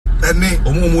any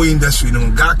omo industry no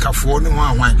gaka for no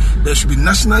one. There should be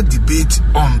national debate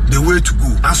on the way to go,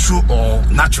 astro or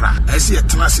natural. I see a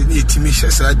tenacity ni etimi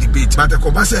shesa debate, but the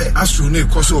kobase astro ne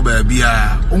koso ba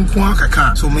bia onko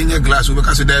akaka so many glass we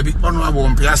ka so da bi ono abo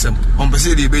mpiasem on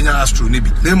pese de benya astro ne bi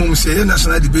na mum say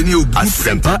national debate ni obu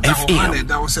FM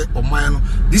that was oman.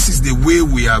 This is the way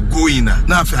we are going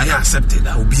now. If I accepted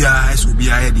that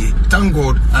obia dey. Thank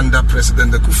God under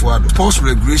President Akufo-Addo post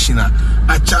regulation a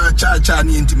cha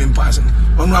ni intimate person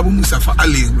Honorable Mustafa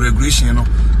Ali regulation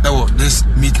this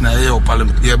meet na your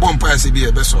parliament ye bon pass be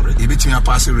e be sorry e betimi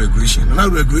pass regulation na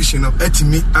regulation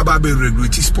etimi ababe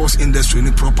regulate sports industry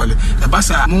ni properly e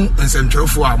basa mu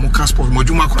nsentwerefo a mu transport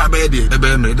moduma kura be dey e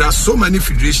be there are so many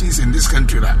federations in this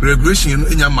country that regulation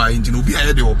enya ma engine obi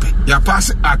aye dey open ya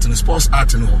pass art and sports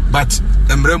art no but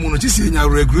emre mu no tisi enya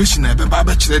regulation e be ba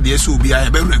be kire dey so obi aye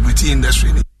be regulate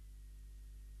industry ni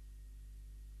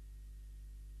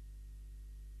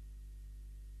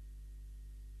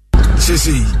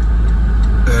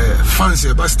fans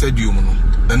about stadium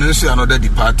and then another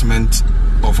department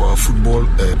of our football.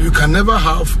 You can never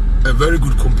have a very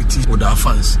good competition with our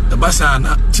fans. The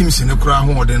Basana teams in the crowd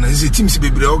more than teams be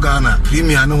Ghana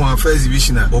Premier no first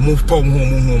division or move Pom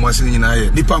home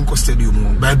Nipanko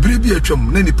Stadium. By Bribia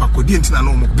Chum, Nani Pacodientina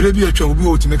no Bribia Chum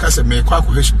will be to make us a make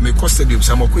stadium,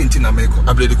 some Quintina Meko,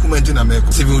 Abledi Kumentina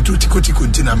Meko, Civil Tuti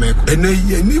Quintina Meko, and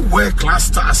any world class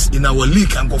stars in our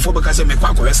league and go for because I make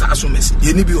Assumes,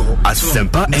 Yenibio,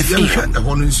 Asempa, and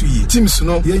teams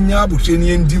no Yenyabu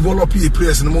training develop a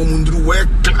players and Momundu world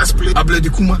class play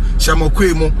Abledi Kuma.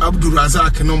 Shamokwemo Abdul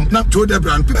Razak no na Jode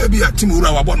Brand be a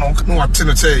Timura wabono no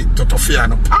atene say totofia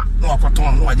no pa no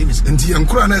akoton no ajemis enti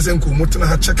enkura na zenko mutena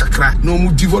ha check kakra no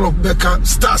mu develop beka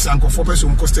stars and for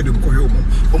person ko stadium ko yo mu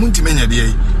omunti menya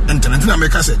de internet na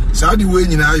make say saudi we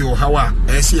nyina yo hawa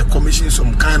e see a commission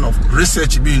some kind of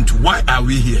research be into why are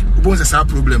we here ubonse sa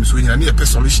problems we nyina na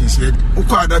solutions here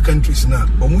uko other countries na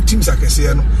omu teams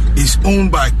akese no is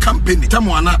owned by company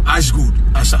tamuana Ashgood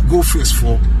as go first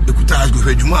for ekuta Ashgood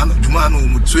Jumano.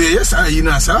 So yes,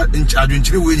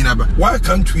 why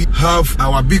can't we have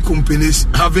our big companies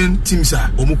having teams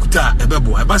Omukuta,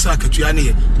 Ebebo, Abasa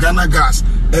Ketuani, Ghana Gas,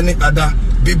 any other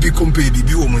big company,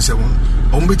 BB Woman 7,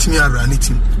 Ombetimia run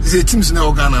team. The teams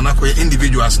now Ghana and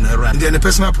individuals and run. Then a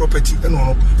personal property and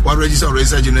one register or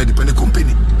register dependent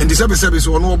company. And the service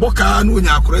or no Boka, no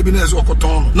Yakurabinez or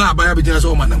Coton, now by Abidjan's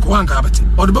woman and Kwan Kabati,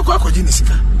 or the Boka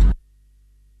Kojinisika.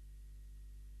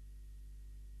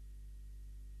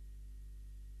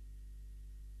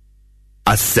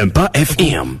 Asempa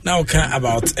FM. Now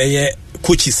about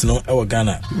coaches no our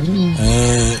Ghana.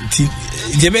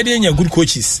 They be good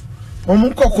coaches.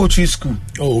 Omunko coaching school.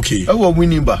 Oh okay. Our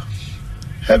winning bar.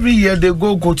 Every year they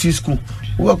go coaching school.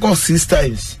 We work 6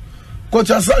 times. Coach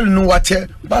Asari no watch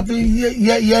but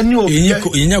no.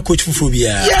 You coach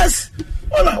phobia. Yes.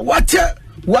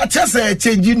 Watch say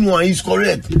changing one is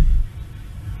correct.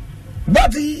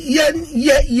 But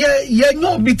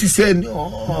no bit to say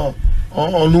no.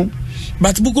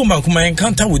 But Bukuma kuma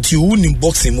encounter with you in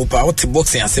boxing mopa what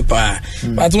boxing asepa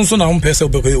but also na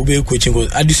person be coaching go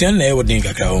addition na e wodin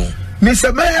kakra ho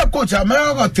Mr. Mayor coach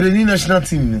America training national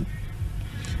team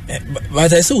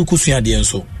but I say we kusua de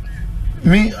enso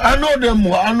me I know them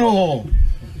I know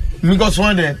me got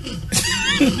one there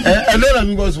and then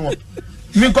me got one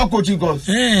me coaching course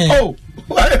oh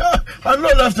I know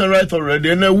left and right already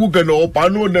and then who can up I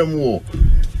know them all.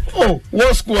 Oh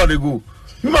what school are they go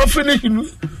you might finish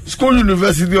school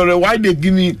university already. Why they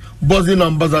give me buzzing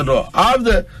ambassador? I have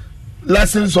the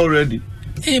lessons already.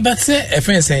 Hey, but say a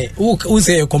friend say who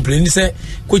say complain say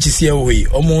coach is here we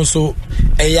almost so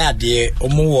a yard there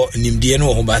omo nimdie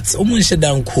no but omo she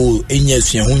dan cool enya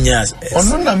sua hunya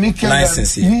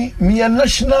license me a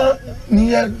national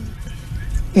me a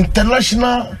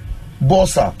international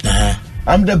bosser.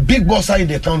 I'm the big bosser in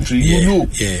the country, you know.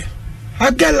 Yeah. I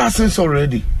get license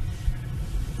already.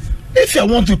 If I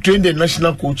want to train the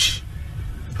national coach,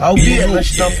 I'll be a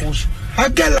national coach. I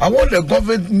want the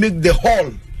government make the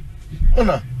hall.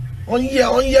 On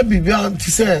year to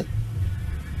say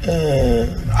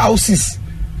houses.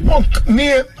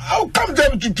 I'll come there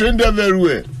to train them very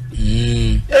well.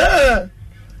 Yeah.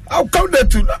 I'll come there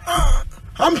to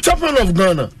I'm champion of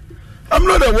Ghana. I'm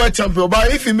not a world champion,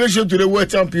 but if you make sure to the world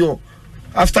champion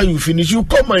after you finish, you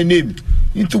call my name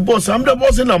into boss. I'm the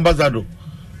boss and ambassador.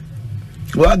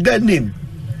 Well, I get name.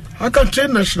 I can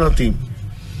train national team.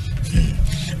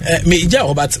 Me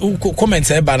ja but comment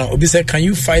say obi say can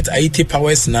you fight Haiti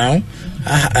powers now?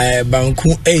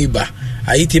 Banku Eiba.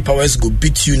 Haiti powers go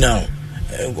beat you now.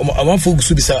 One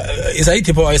folks is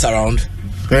Haiti powers around?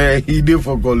 He did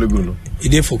for Coligono. He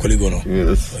did for Coligono.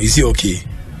 Yes. Is he okay?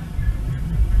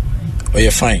 Oh,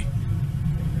 you're fine.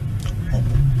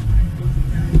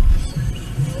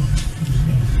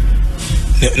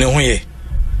 No, here.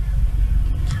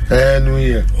 No,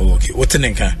 here. Okay, what's the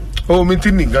name? Oh, me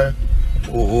Tinninga.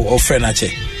 Oh, Fred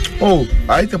Achee. Oh,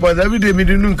 I suppose every day me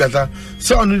do Nunkata.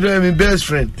 So, I'm my best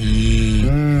friend.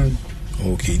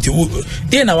 Okay.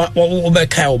 Then I will be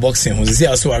Kyle boxing. Who's the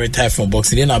also retired from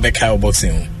boxing? Then I'll be Kyle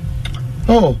boxing.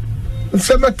 Oh,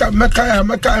 so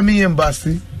Maka me and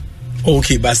Basti.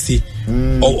 Okay, Basti.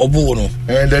 Oh, Bono.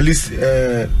 And the list,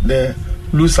 the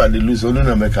loose and the loose, only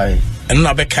no Maka. And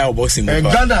not be Kyle boxing. And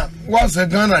Ghana was a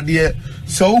Ghana, dear.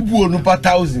 So, Boo, no per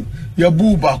 1,000. Your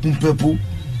boo back in purple.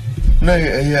 No,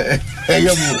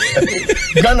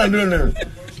 Ghana, no.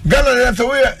 Ghana, that's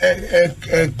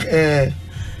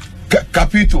a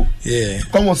Capito. Yeah.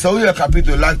 Come on, so we are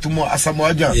Capito like tomorrow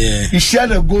Asamoah. Yeah. He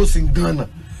shared the ghost in Ghana.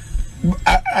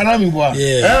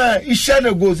 Yeah. He shared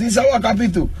the ghost. He's our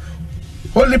Capito.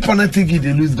 Only Panatiki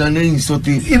they lose Ghanaian so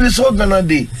thing. It is all Ghana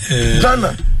day.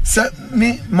 Ghana. Say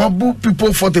me, my boo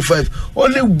people 45.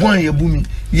 Only one ye boomy.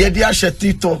 Ye they share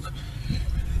TikTok.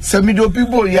 Say me do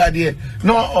people yeah there.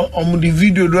 No on the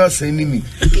video do sending me.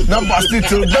 Now Basti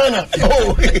to Ghana.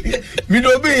 Oh, me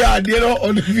do be yeah there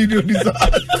on the video this.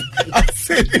 I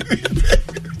said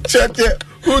check it.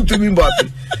 Who to me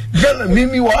Basti? Ghana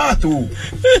me what to?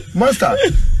 Master,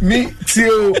 me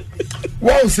till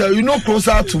wow sir, you know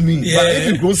closer to me. Yeah. But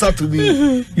if you closer to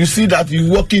me, you see that you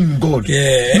walking in God.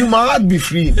 Yeah. You my heart be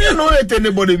free. You don't hate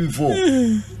anybody before.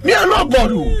 Me I not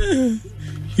God. You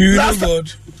know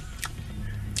God.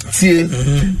 See,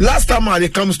 last time I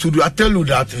come studio, I tell you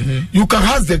that you can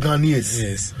ask the Ghanaians.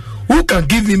 Yes. Who can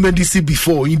give me medicine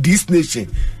before in this nation?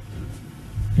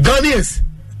 Ghanaians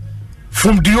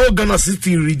from the old Ghana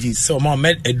city regions. So, Mom,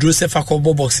 a Joseph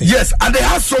Akobo boxing. Yes, and they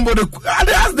ask somebody, and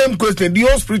they ask them question. The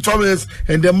old spiritualists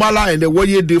and the Mala and the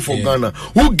warrior day for Ghana.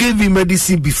 Who gave me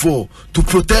medicine before to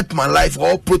protect my life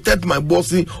or protect my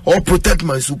bossing or protect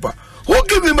my super? Who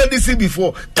gave me medicine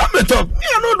before? Come and talk. Me,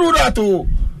 I don't do that. Oh.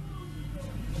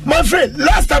 My friend,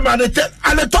 last time I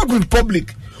talk with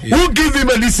public. Yeah. Who gave me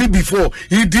medicine before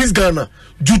in this Ghana?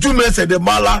 Juju Mens and the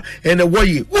Mala and the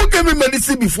Waye. Who gave me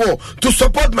medicine before to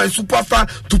support my superstar,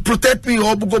 to protect me?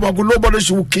 Or nobody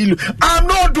should kill you. I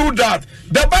not do that.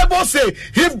 The Bible say,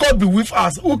 if God be with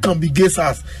us, who can be against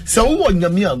us? So who on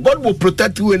Yamia? God will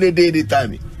protect you any day, any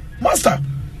time. Master,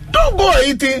 don't go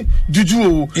eating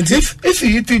Juju. If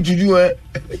you eating Juju,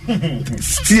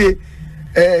 stay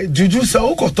Juju say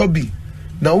who could be?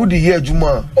 Now who the hear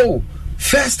Juma? Oh,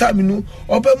 first time you know,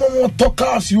 Obama talk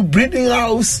house, you breeding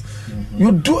house,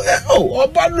 you do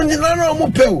Obama no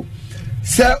mo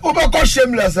say Obama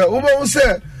shameless, Obama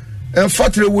say and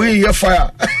fatty way your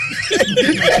fire.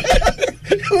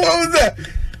 What was that?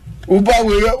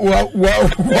 Obama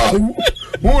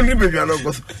who ni be gana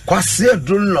go kwase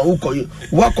drone na ukoye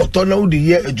wakoto na udi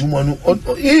hear Juma no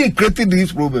he created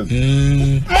this problem.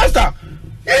 Master,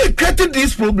 he created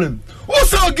this problem. Who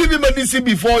said give him medicine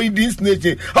before in this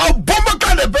nation? How bomber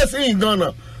kind of person in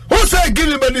Ghana? Who said give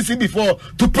him medicine before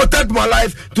to protect my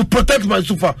life, to protect my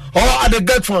super? Or are the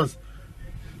dead funds?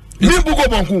 Me Bugo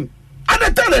Banku. And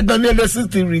the tell the Ghanaian the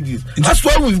system reads. That's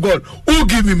why we've got. Who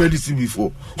gave me medicine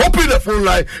before? Open the phone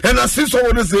line and I see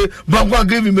someone say, Bangwa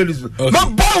gave me medicine. My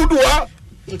bow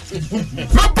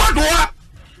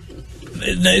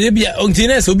Master,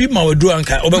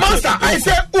 I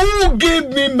said, who gave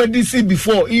me medicine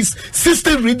before? Is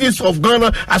 60 regions of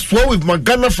Ghana as well with my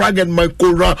Ghana flag and my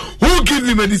Quran. Who gave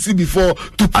me medicine before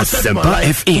to protect my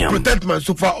life, to protect my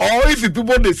super? Or if the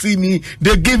people they see me,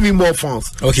 they give me more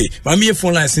funds. Okay, my me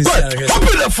phone line since copy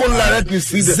the phone line. Let me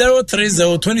see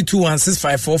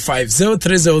 030-2216-545,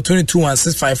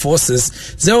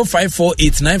 030-2216-546,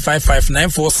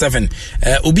 0548-955-947.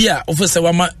 Obia officer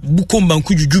wama bukomba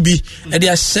nkujujubi. Edi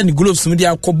a sheni globes mu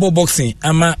dia kobo boxing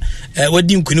ama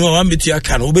wadi nkuni wa betu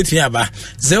aka no betu ya ba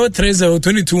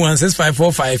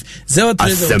 030-2216-545,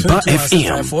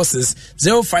 030-2216-546,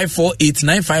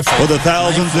 0548-955. For the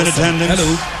thousands in attendance.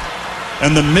 Hello.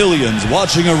 And the millions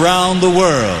watching around the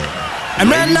world.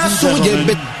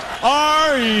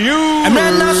 Are you?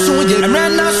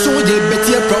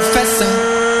 Professor.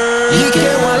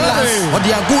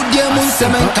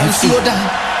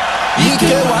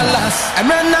 Ike Wallace,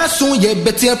 Amena soon ye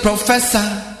better professor.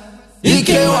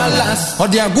 Ike Wallace, or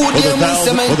the good year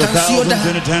cement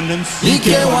and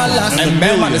Ike Wallace, and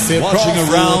men say watching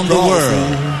around the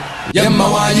world.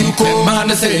 Yemawa, you call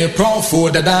man say prof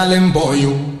for the darling boy.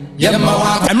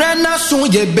 Yemawa, Amena soon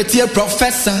ye better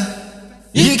professor.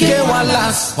 Ike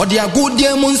Wallace, or the good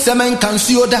year cement and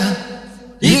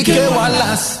Ike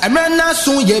Wallace, Amena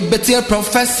soon ye better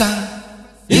professor.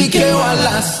 Ike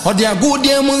walas, or the good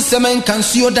demon semen can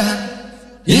see that.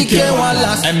 Ike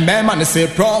walas, and man say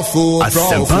profu,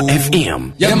 Asempa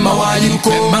FM. Yemma wa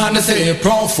yuko, man say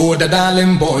profu, the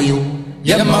darling boy.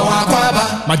 Yemma wa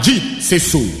kwaba, my Jeep say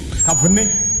so. Happening,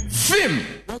 film.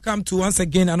 Welcome to once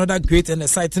again another great and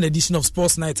exciting edition of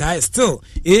Sports Night. I still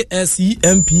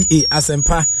ASEMPA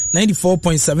Asempa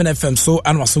 94.7 FM. So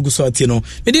anwa so guso atino.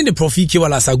 Within the Profi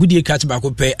Kiwala sa goodie catch back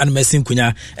up and messing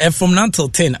kunya. And from 9 till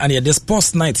 10 and the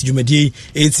Sports Night jumedi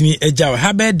etimi ejaw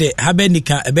habe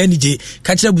nika ebenije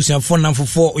catch busian phone nam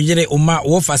for yere oma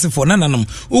wo fase for nananum.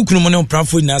 Ukunu money on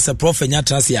pramfo na se prof nya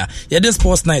transia. The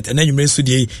Sports Night and then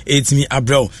sudie etimi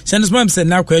abro. Shandes mom said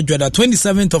na kwa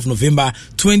 27th of November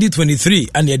 2023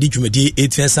 and yadi dwumadi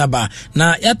 8 saba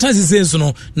na yatansi senso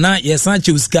no na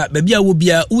yesanche usika babia wo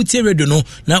bia utie radio no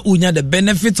na unya the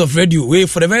benefits of radio way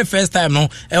for the very first time no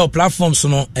platforms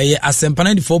no Asempa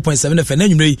 94.7 FM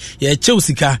nwumre ye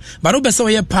cheusika but we be say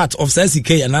we part of SCK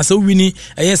and so wini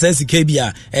SCK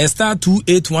bia star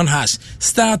 281 hash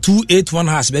star 281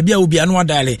 hash babia wo bia no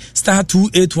dial star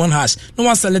 281 hash no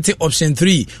one select option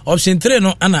 3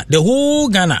 no ana the whole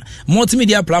Ghana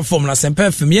multimedia platform na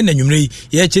Asempa FM ye nwumre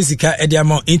ye chesika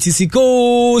ediamo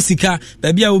intisiko sika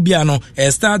babia obia no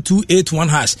star 281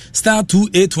 hash star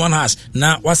 281 hash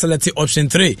na waselect option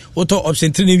 3 auto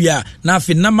option 3 ni bia na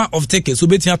fi number of tickets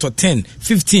obetia to 10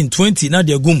 15 20 na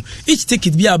de gum each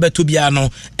ticket bia beto bia no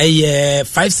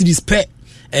 5 cedis per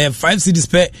 5 cedis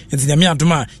per entinyame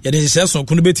adoma ya de hyehyɛ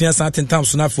kono betua sa tentam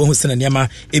so na afo hu sene niama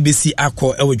ebesi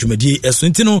akɔ ewo dwumadie eso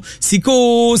ntino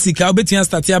sika obetua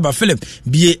start aba Philip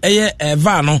bie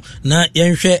va no na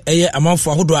yenhwɛ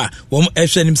amanfo ahodo a wɔn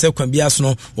ehwɛ nim sɛ kwan bia so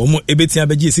no wɔn ebetua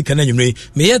bagye sika na nwumre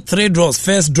me 3 draws,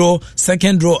 first draw,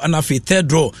 second draw and afi third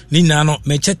draw ni na no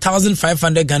me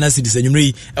 1500 Ghana cedis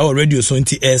nwumre ewo radio so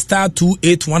nti star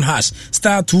 281 hash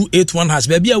star 281 hash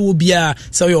bia wo bia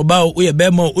sɛ yo ba wo ye be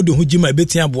ma odo hu gima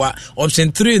ebetua option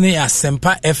 3 ni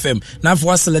Asempa FM now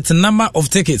for select number of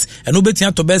tickets and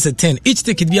obetia to best 10 each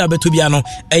ticket bia beto bia no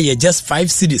just 5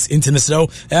 cedis international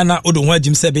na odo ho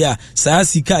agim se bia saa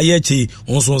sika ye chi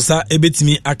onso sa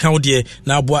ebetimi account de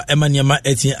na aboa emaniama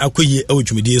etin akoye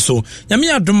awdwumedie so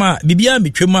nyame adoma bibia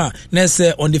metwem a na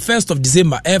se on the 1st of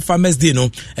December Farmers Day no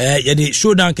ye the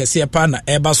showdown kese pa na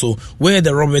eba so where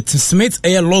the Robert Smith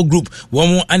law group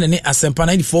womo anene Asempa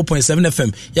 94.7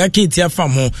 FM ya ketia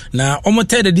fam ho na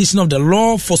third edition of the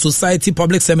Law for Society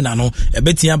Public Seminar no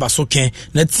ebetia basoken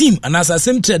na team anasa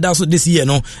same trade also this year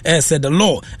no said the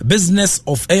law business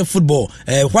of air football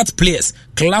what players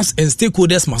clubs and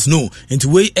stakeholders must know into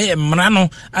way mra no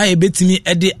ebetimi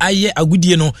ede aye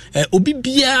agudie no obi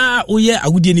bia oye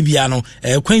agudie ni bia no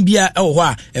kwan bia ho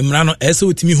a mra no ese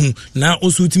otimi hu na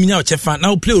osu otimi nya ochefa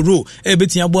na play role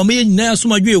ebetia bo ma nyina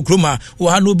asomadwe ekroma wo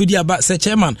ha no obedi aba se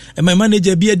chairman my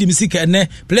manager bia di misika ene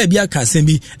player bia kan sem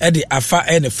bi ede afa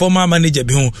and the former manager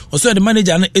bi ho also the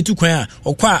manager na etu kwan a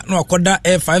okwa na akoda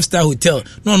 5-star hotel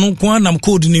no kwan nam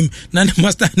code nim na the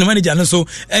master the manager no so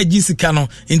gisika no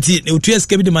nti otu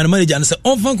eske bi the manager no se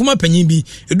onfan kuma panyin bi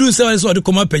edu se so de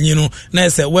kuma panyin no na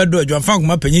se wedo adwanfan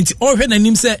kuma panyin nti ohwe na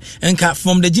nim se enka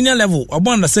from the junior level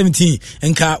abo under 17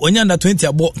 enka onya under 20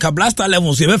 abo enka blaster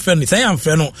level so e be friend say am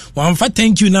friend no wan fa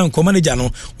thank you na nko manager no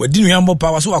wadi no yambo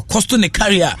power so akosto ne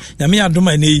career nyame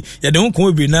adoma nei ye de nko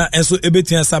obi na enso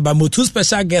ebetua saba motu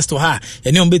special guest to her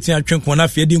ene on betia twenko na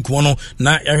fie di nko no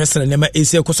na yahwesere nema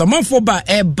esi ekosamanfo ba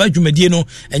ba dwumadie no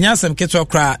enya asem keto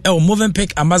kra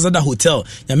Movenpick Ambassador Hotel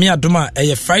nyame adoma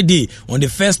Friday on the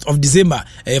 1st of December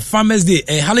Farmers Day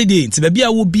holiday ti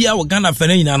bia wo bia wo Ghana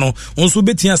fana nyina no onso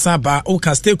betia saba o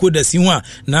ka stakeholders hu a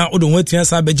na odo wetia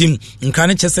saba jim nka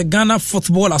ne chese Ghana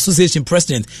Football Association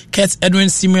President Kurt Edwin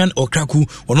Simeon Okraku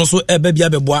ono so eba bia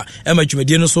beboa ema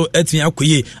dwumadie no so atia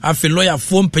akoye afi lawyer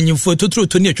fo mpanyimfo totoro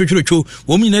toni atwetwetwo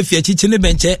wo mi na fie chichi ne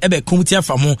benche ebe komti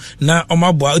afamu na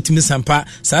omaboa otimi sampa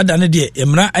saada ne de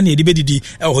emra ane edi bedidi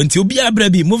ho nti obi abra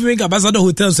bi Movenpick Ambassador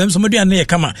Hotel so msomadu ane ye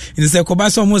kama nse ko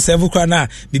ba so mo serve kwa na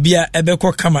bibia ebe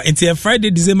ko kama nti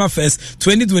Friday December 1st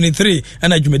 2023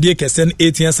 ana dwumadie kesen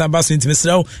 18 saba so ntimi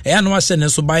srawo ya no ahye ne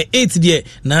so by 8 de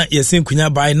na yesen kunya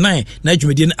by 9 na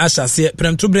dwumadie no ahyase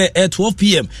premtobre 12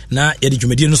 pm na ye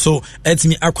dwumadie no so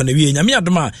atimi akona wie nyame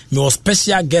adoma me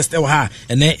special guest ha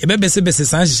ene ebe bese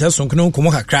sanhye sonkono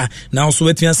komo kakra na also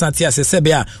wetua sante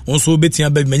asesebe a onso betua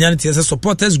ba manya ne tie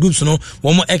supporters groups no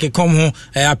wo mo ekekom ho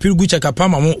appeal gu chekapa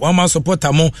ma mo wa ma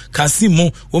supporter mo kasim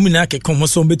mo wo mi na ekekom ho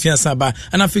so betua saba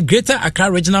and afi Greater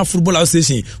Accra Regional Football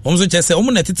Association wo so chese wo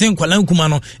mo na tete nkwala nkuma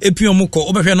no epio mo ko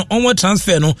obehwe no onwo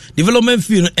transfer no development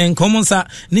fee no enkom sa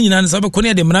ni nyina ne sabe ko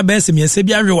ne de mra ba ese miese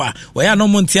bi ahwewa wo ya no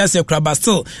mo ntiase kraba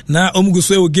still na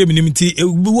omuguso e wo game ni mti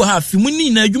wo ha fi mu ni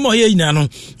na adwuma o ye nyina no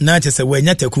na chese wo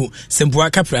anya taku sempo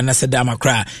akapra na seda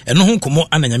makra eno ho nkomo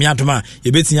ananyame adoma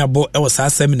ye betinya bo e wo sa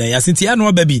seminar ya sinti ya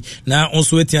no baby na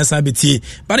onso etia sa betie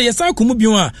but yesa komu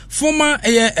bion a former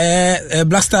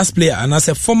Black Stars player and as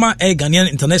a former Ghanaian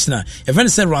international even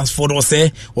said Ransford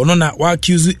Osei ono na wa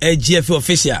accuse GFA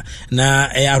official na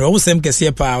aro sem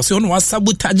kese pa so ono wa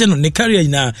sabotage no ne career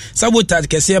na sabotage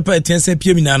kese pa etense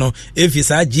piem na no efi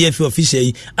sa GFA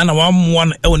official ana wa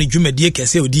one e woni dwumadie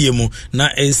kese odie mu na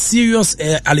a serious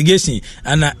allegation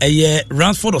ana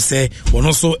Ransford Osei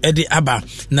ono so edi aba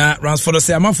na Ransford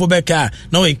Osei amafo beka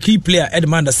na a key player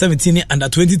under 17 under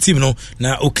 20 team no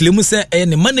na oklemu se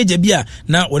ne manager bia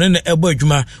na wona ne ebo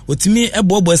adwuma otimi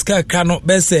ebo ska ka no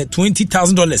be se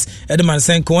 $20,000 edman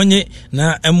sen ko onye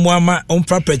na emwama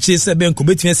onfra purchase be nko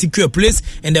betimi secure place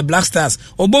in the Black Stars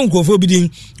obon nkofo bidin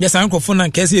yes ankofo na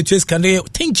nkese etues kande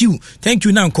thank you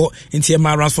na nko ntie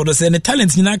ma Ransford se ne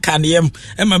talent nyina ka ne yem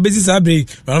ema bezi sabre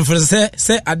Ransford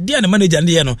se ade ne manager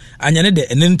ne ye no anyane de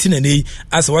enenti na nei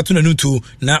as watu na nutu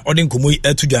na ode nkomo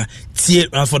atudwa tie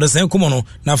Ransford se nkomo no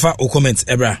na fa o comment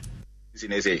ebra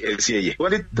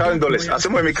 $20,000. I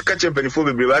said, "We catch up before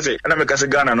we bribe." I say, "And I make us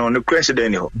Ghana no crash the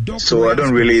anyhow." So I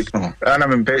don't really. And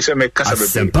I'm pay make casa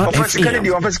be. First, can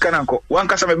you first can uncle? One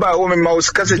casa me buy woman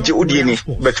mouse casa udieni.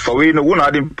 But for we no one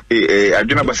I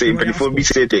do not say before be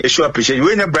say they show appreciation.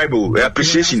 We need bribe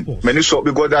appreciation. Many so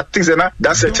because that things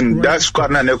that certain that squad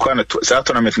na ne kwa na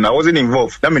tournament. I wasn't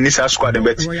involved. That means that squad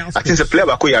but I think the player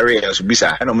back we are so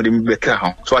bisa. I know me be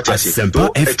ka. So what I say.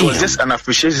 It was just an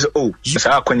appreciation. Oh,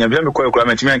 sa kwanya bia me kwa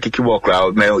mentimi ankiki wo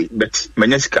crowd but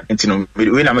manyasika ntino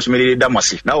we na me da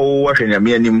masi na wo hwe na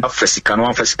me anim afasika no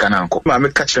afasika na anko ma me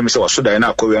ka kire me se wo so da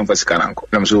na akọ we afasika na anko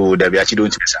na so da bi achi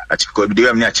don't misa achi ko bi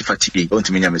de me achi fati don't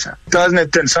me nya misa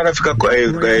 2010 South Africa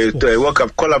World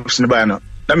Cup collapse ne ba no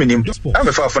na me nim na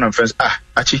me fa for na friends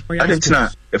achi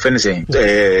adentina e fe ne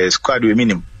say squad we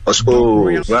minim also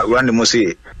run the most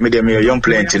medium young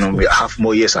players we have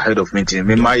more years ahead of me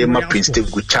my prince take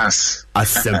good chance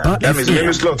that means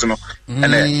me slot no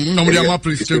and no me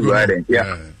prince take good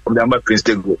yeah my prince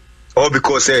take good all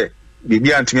because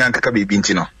bibi antimi ankaka bibi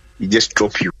ntino he just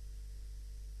drop you.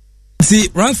 See,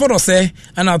 Ransford Osei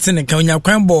and out in Kenya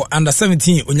Kwambo under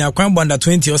 17, Unya Kwambo under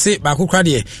 20, or say Baku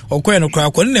Cradi, or Queno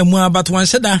Cracon, but one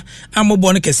shada, Amo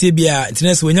Bonica Sebia,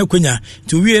 Tines Wenya Quenya,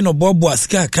 to we no Bobo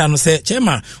Ska can say,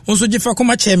 Chema, also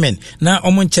Jeffakoma chairman, now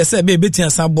Omon Chese, Betty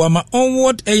and Sabuama,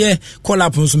 onward a year, call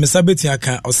up on some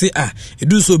Sabetia or say, it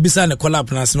do so beside a call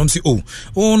up and Nomsi, oh,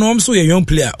 no, I'm so a young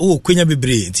player, Quenya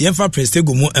Bibre, Tienfa Prince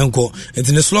Tegumo Enco, and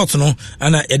in the slot no,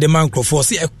 and a demanco for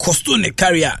see a costume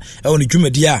carrier, only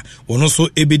Jumedia. Ono so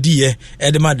ebedie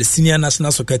edema the senior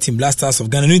national soccer team Black Stars of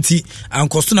Ghana nti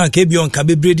ankostona nke bi on ka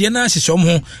bebrede na hyehyom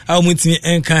ho awumtimi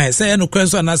enkan se no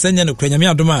krenso na senya no kranyame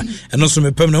adoma eno so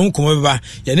mepam na nkomo beba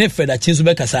ye ne Fred Achee so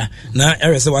bekasa na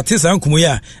erese watesa nkomo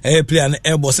ya player na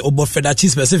ebo se obo Fred Achee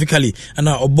specifically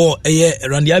na obo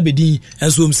Randy Abedi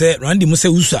enso se Randy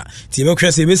Musa usa ti be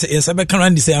kwese be se ensa be kan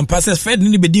Randy se ampase Fred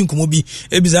ni bedi nkomo bi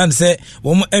ebizan se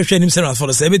wo mo ehwe nim se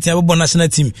Ransford se betia bo national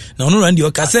team na ono Randy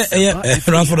o ka se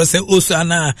Ransford se osa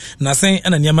na sen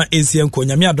ana niama Asia nko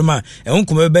nyame adoma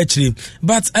enko be chiri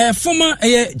but former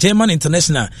German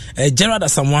international Gerard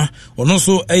Asamoah ono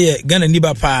so Ghana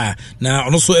niba pa na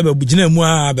ono so ebe bugina mu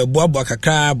a be boabo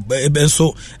kakra ebe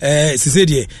so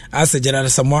sisedie as Gerard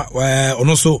Asamoah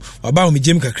ono so waba o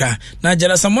mijem kakra na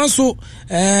Gerard Asamoah so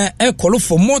call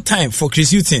for more time for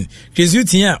Chris Hughton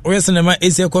ya oyesenema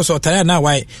Asia ko so tire na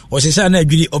why o hyehyɛ na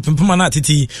adwiri opempema na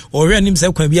titi o hwe anim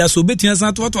sɛ kwan bia so betua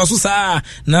san to so saa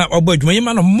na obo adwuma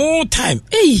yima no more time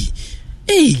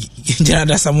Gerard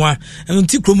Asamoah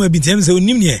nti kroma bi tem sɛ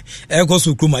onim ne ko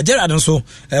so kroma Gerard nso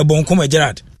bon koma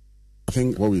Gerard. I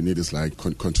think what we need is like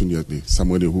continuously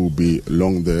somebody who will be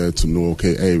long there to know,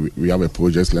 okay, hey, we have a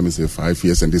project, let me say 5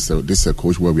 years, and this is a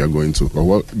coach where we are going to. But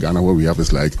what Ghana, what we have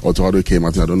is like Otto came.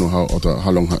 I don't know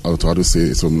how long Otto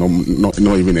say. So not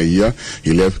even a year.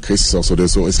 He left. Chris also there.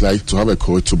 So it's like to have a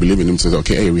coach to believe in him. Says,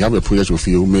 okay, hey, we have a project with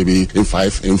you. Maybe in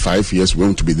 5 years we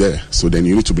want to be there. So then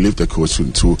you need to believe the coach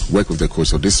to work with the coach.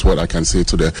 So this is what I can say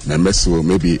to the members. So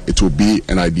maybe it will be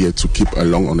an idea to keep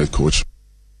along on the coach.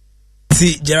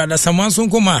 Si Gerard Samuanson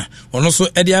Koma, Onoso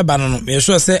Edia Banon, me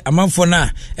sure say a man for na,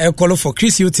 a call for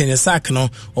Chris Hutton a sack no,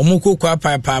 or Moko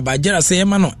Papa, by Gerard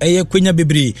Sayamano, a Quina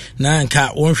Bibri, Nanka,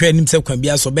 one friend himself can be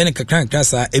a so Beneca Crank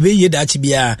Crassa, a bay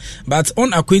yet but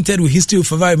unacquainted with history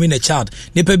of a child.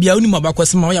 Nepebia Unima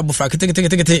Bakwasamoya Bufak,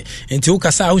 into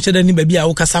Okasa, which then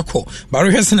Nibia Okasako,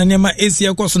 Barreson and Yama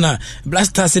Asia Cosona,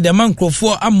 Blasters the man for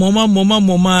a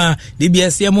moma,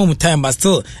 DBS mom time, but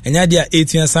still, and idea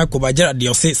 18 Sako by Gerard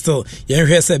Diose still.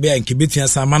 Yenhwe se be ankibitua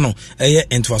samano eye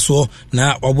entwaso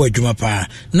na wabo adwuma pa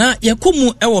na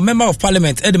yakomu ewo member of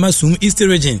parliament edema sum east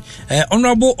region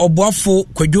honorable oboafo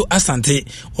kwadwo asante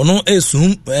ono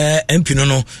esum MP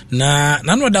no na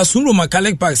no da sum Roma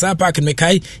Catholic Park sa park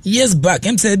mekai years back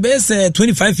em say be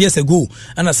 25 years ago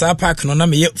ana sa park no na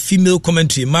me female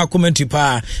commentary ma commentary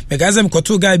pa megazem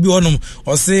koto guy bi onum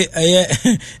o say eye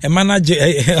a manager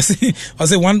o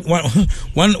say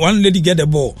one lady get the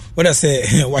ball what I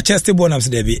say watch chest ball na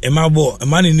say be a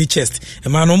man in the chest a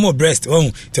man no more breast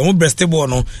te mo breast ball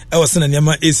no e wo se na niam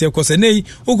esi ekose nei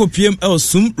ugo PM el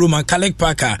sum Roman Catholic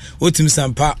Park otim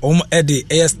sampa e de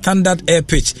air standard air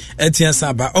pitch etian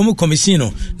saba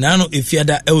commission na no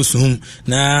efiada el sum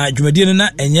na dwumadie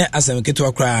na enye asem keto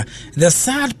akra. The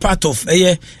sad part of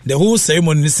the whole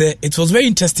ceremony say it was very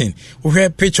interesting. We hear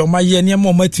pitch on my year niam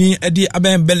matin e de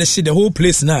aben embellish the whole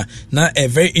place na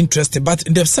very interesting, but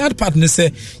the sad part ne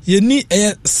say ye ni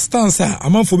stance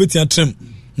amanfo betia trem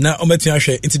na ometia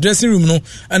hwe into dressing room no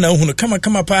ana hunu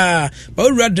kama pa ba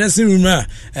ura dressing room na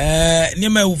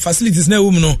niam facilities na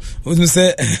room no we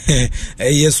say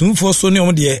yesun for so ne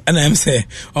om de ana em say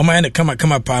o man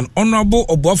kama pa honorable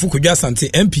oboafo kwadwa asante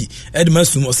MP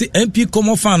edmasum o say MP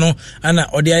common fan no ana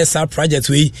o de ISR project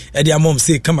we e de amom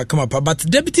say kama pa, but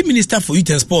deputy minister for youth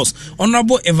and sports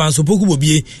honorable Evans Opoku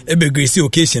Bobie e be grace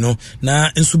occasion no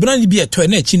na nsubran bi eto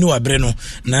na chi no abre no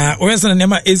na o yesa na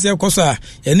niam esi koso a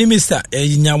ya ni minister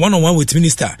one-on-one with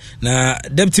minister na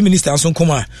deputy minister so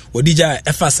koma odija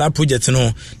FSA project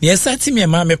no na exciting me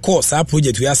ma me call sa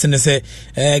project we asene say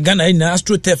Ghana na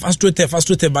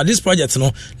astrotef but this project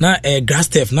no na grass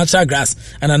turf natural grass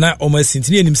and na o ma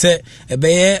sintini enim say e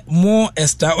be more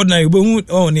extraordinary we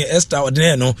hu ni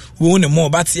extraordinary no we hu ni more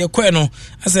but ye kwe no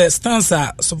as a stance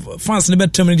fans ne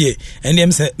betem die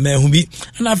enem say ma hu bi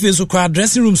na afi so kwa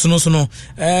dressing rooms no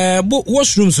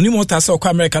washrooms ni mo ta say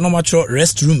kwa America no mature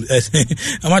restroom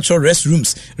amateur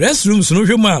restrooms no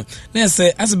hwema na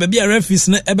say as baby a referees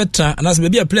na ebetra and as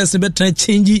baby a players ebetra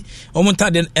change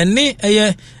omontade ene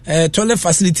toilet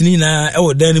facility ni na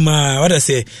ewo danima what I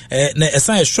say na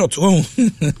esan short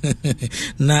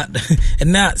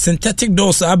na synthetic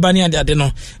doors abani ade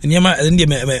no niam ndie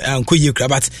ankoye kra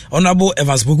but honorable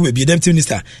Evans Opoku Bobie deputy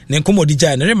minister na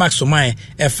nkomodija na remarks my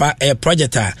efa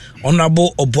project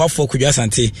honorable oboafo kwadwa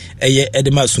asante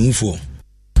edema sunfo.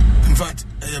 In fact,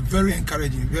 very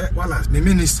encouraging. Wallace, the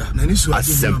minister,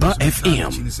 Asempa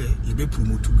FM. Say you be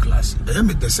promote to class. I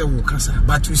make the say wo kasa.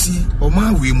 But you see,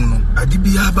 Oma we mu no.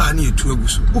 Adibia ba na etu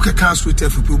aguso. Wo ke kan so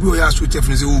tef pe obi o ya so tef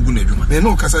ne say wo gu na adwuma. Me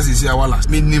no kasa say Wallace.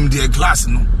 Me nim the glass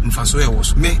no. Mfa so e wo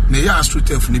so. Me ya so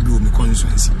tef ne bi o me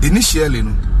constituency. Initially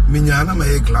no. Me nya na ma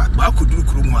ye glass. Ba ko duru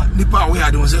kuro mu a. Nipa we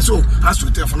ade won say so astro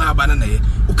tef na aba na ye.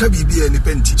 O ka bibia ni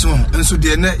penti. So enso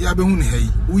de ne ya be hu ne hayi.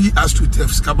 Wo astro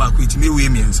tef ska ba ko itime we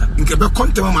miensa. Nke be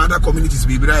content other communities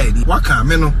be bribed. Waka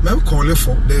me no me call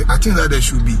for the I think that there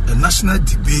should be a national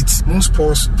debate among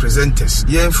sports presenters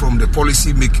here from the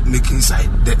policy making side,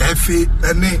 the FA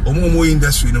and omo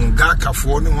industry no gaka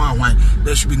for no one.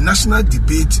 There should be national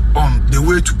debate on the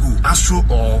way to go, astro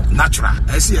or natural.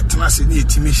 I see a tenase ni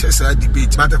timi shesa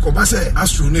debate, but the kobase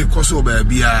astro ne koso ba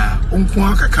bia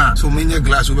onko akaka so menya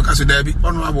glass we ka so da bi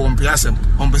honorable ompiasem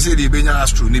ompese de benya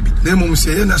astro ne bi na mum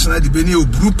say national debate ni o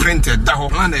blueprinted da ho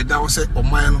plan da ho say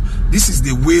this is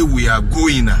the way we are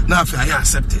going now. If I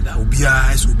accepted that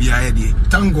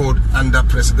thank God under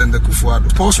President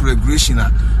Akufo-Addo post regulation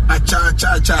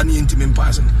cha ni intimate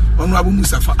person Honorable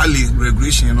Mustafa Ali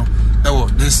regulation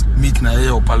this meet na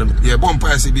your parliament bon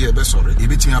pass be sorry e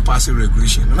betimi pass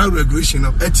regulation now regulation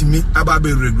etimi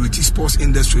ababe regulate sports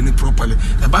industry ni properly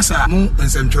e basa mo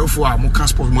nsentwerefo a mo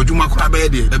transport mo djuma kura be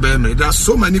de there are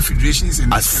so many federations in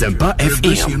Asempa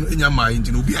FM nyama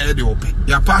engine obi aye de ope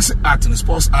ya pass art and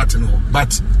sports art no but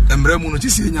emremu no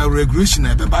tisi nya regulation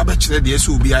e be ba kire de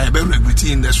so obi aye be regulate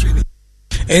industry ni.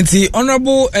 And the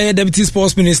honorable deputy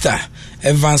sports minister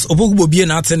Evans Opokubo bie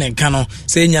na ate ne nka no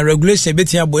say nya regulation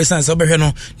betia boy san so behwe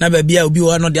no na ba bia obi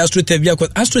wa no de astrotef bia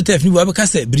astrotef ni bo abeka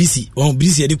say brisi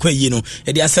e de kwa yi no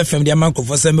e de asefem de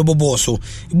amankofo say mebobo so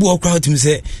ibu okra hotim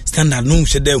say standard no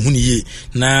hweda hu ni yi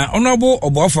na honorable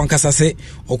oboafo nkasa say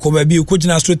okoba bi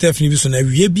ukojina astrotef ni bi so na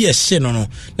wie bi e hye no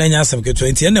na nya asem ke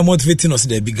 20 and motivating us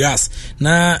the big grass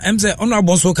na emse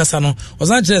honorable so kasa no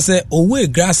ozan kire say owe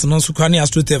grass no so kwa ni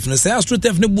astrotef no say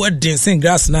astrotef ne bo den sen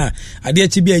grass na ade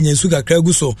achi bi anya suka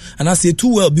kragu so and I say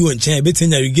too well be won chen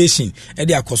betin irrigation e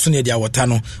de akoso ne de awota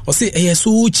no o say e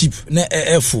so cheap na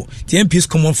efo the MPs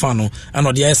common fan no and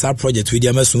the ISR project we dey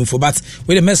masun for but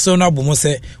we dey mess on abomo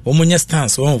say wo monye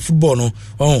stance on football no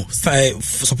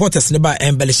supporters ne ba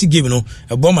embellish game no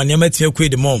e bom ma nyama tie kwe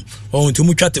de mom to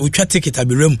mu twa ticket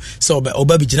abirem so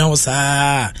oba bi gina wo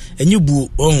saa enyu bu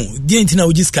die ntina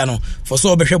wo giska no for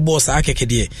so obehwe boss akeke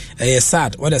de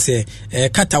sad what I say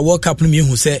Qatar World Cup no me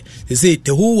hu say they say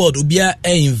the whole world obia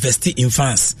invest in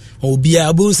fans obia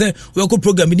abo say we ko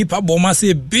program ni pa boma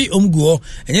say bi omguo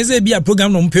enye say bia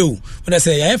program no mpeu what I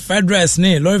say ya fried rice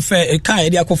ne lorry fair kai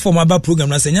dia ko form aba program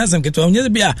na say nyasem keto enye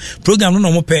bia program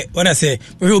no mo pe what I say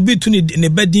we obi tu ni ne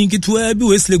badin keto bi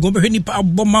we sle go be ni pa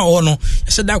boma ho no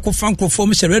ya da ko fan ko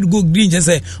form she red go green je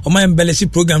say o ma embellish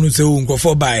program no say o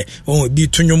for buy bi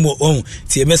tunyomo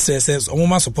TMS says o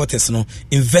ma supporters no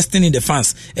investing in the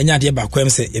fans enya de ba kwem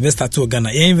say e be start to Ghana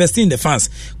e investing in the fans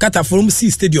Qatar from C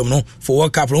stadium no for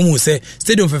World Cup no say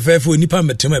stadium for nipa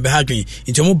metem e be hadwen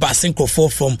into mo passing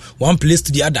from one place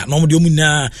to the other no mo de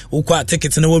omuna wo kwa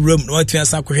ticket na room no atu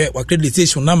asa ko hwe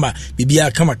accreditation number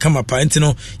bibia kama pa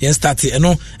entino yen start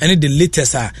eno any the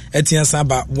latest etiansa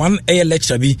ba one air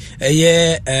lecture bi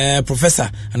professor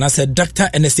and I said Dr.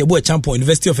 Ernestebo Champion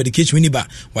University of Education Winiba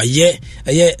wa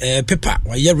paper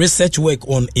wa research work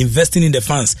on investing in the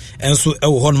fans and so e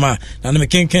wo honma na me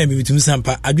ken bi bitum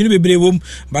sampa adwene bebre wom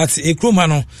but e kroma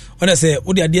no wona say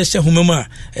wo de ade hye homama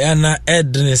ya na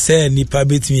edne say nipa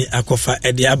betimi akofa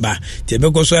ede aba ti be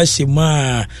go so ahye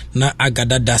ma na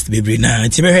agada dust bebre na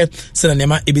ti be hwe se na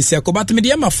nema ebisi akobat me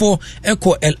de mafo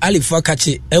eko El Alif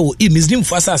akache e wo Muslim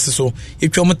fo asase so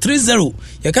etwom 3-0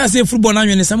 ya ka say football na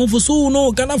nwene samfo so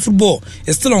no Ghana football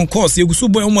is still on course yeguso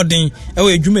boy omoden e wo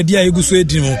edwumadi a yeguso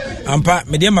edi no ampa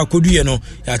me de makoduye no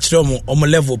ya kire mo omo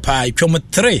level pa etwom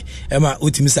 3 e ma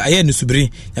otimi say aye ne subiri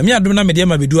ya me adom na me de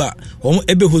ma bedu a wo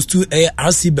ebe host to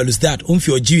RC Belouizdad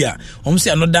fi Ogia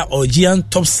say another Ogian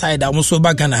top side am so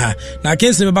ba Ghana ha na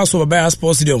kense me ba so ba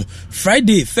Sports Stadium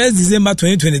Friday 1st December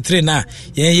 2023 na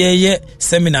ye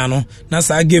seminar no na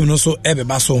sa game no so ebe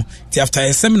ba so ti after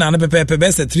a seminar no pepe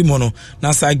best 3 mono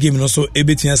na sa game no so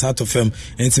ebetia sa to fam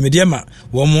entimedia ma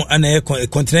wo mo ana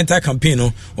continental campaign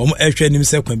no wo mo ehwe nim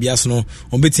se kwa bias no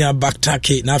wo betia backtrack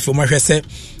na afi mo hwese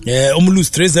omo lose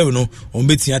 3-0 no wo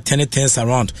betia 10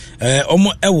 around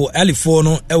omo ewo L4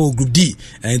 no ewo group D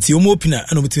enti omo opina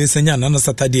ana betia senya na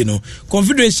Saturday no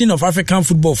Confederation of African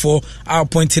Football for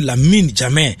appointed Lamine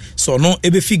Jammeh so no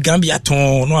ebefi Gambia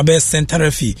ton no abe center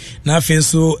refi na afi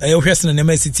so hwese na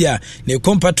Nema City a ne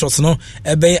compatriots no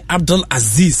ebe Abdul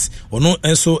Aziz ono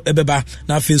enso ebeba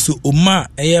na afi so Omar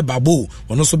Babo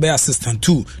ono so be assistant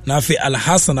 2 na afi Al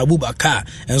Hassan Abubakar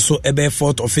enso ebe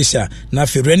fourth official na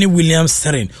afi Rennie Williams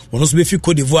Seren ono so be fi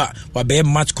Cote d'Ivoire wa be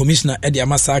match commissioner Eddie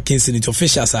Amasa Kingston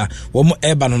officials a wo mo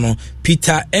eba no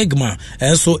Peter Egma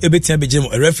enso ebetia bejem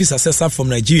referee successor from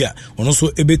Nigeria ono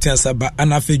so ebetia saba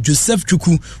na afi Joseph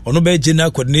Chuku ono be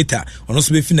general coordinator ono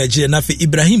so be fi Nigeria na afi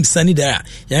Ibrahim Sanida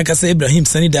yanka say Ibrahim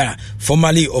Sanida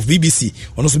formerly of BBC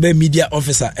ono so be media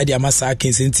officer Eddie Amasa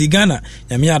Kingston Ghana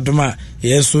nyame adoma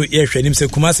yeso ye hwanim se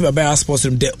Kumasi Baba Sports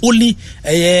Stadium the only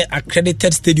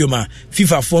accredited stadium a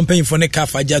FIFA for paying for ne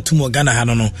CAF aja tumo Ghana ha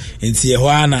no enti ye ho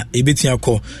ana ebetia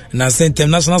ko na Central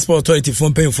National Sport Authority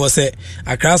for paying for say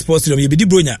Accra Sports Stadium ye bidi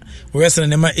bronya we rest na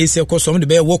nema AC ko so mo de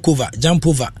be walk over jump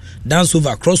over dance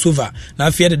over cross over na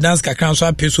afia de dance kakran so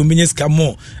apeso minis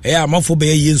kamo amafo be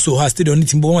ye nso ha stadium ni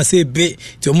timbo ma say be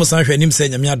ti omo san hwanim se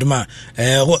nyame adoma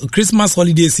Christmas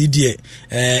holidays die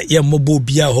ye mobo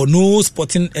bia ho no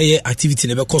sporting activity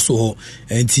ne be koso ho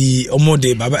enti omo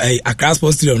de baba Accra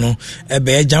Sports Stadium no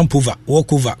be jump over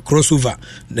walk over cross over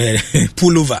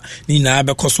pull over ni na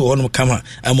be koso ho no kama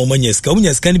amomanya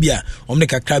ska ni bia omne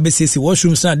kakra be sesi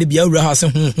washroom san de bia house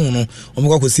no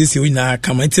omo ko sisi o nyina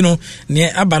kama nti no ne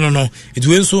aba no it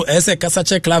we so ese kasa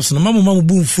check clubs no mamu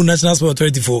bu mfu National Sport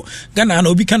Authority for Ghana na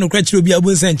obi kan okra chiro obi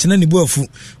abo se nchena ne bu afu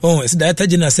ese director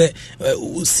general say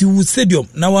si stadium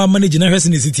na wa manage na hwese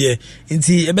ne sitie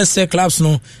nti ebe se clubs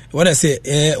no what I say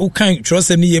who can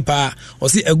trust him ni pa or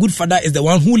say a good father is the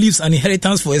one who leaves an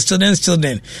inheritance for his children's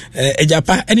children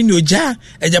ejapa eni ni oja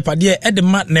ejapa de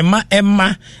edema ne ma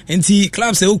emma nti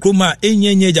clubs say okroma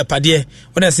enyenye ejapa de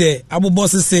what I say abo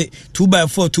boss say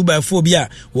 2x4 bia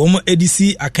wo mo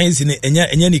edc akansi ne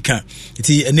enya nika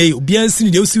nti ene obi ansi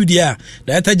ni de osi di a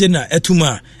director general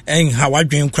etuma en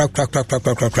hawadwen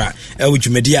kra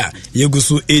ewujumedi a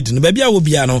yeguso aid no ba bia wo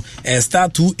bia no star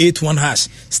 281 hash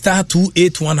star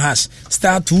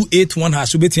 281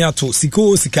 hash obetia to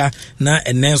sika na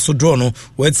enen so draw no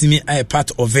watimi I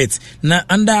part of it na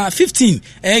under 15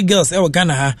 girls e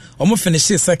Ghana ha omo finish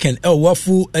second e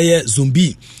wafu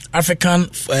zombie African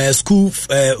school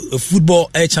football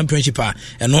championship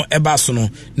no eba so no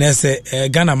na se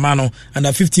Ghana mano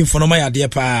under 15 for no ma yade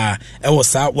pa e wo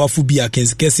sa wafu bia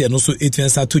kensikese no so 8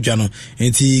 fensa to dwa no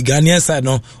enti Ghanaian side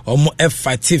no omo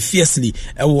fight fiercely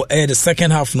e wo the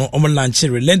second half no omo launch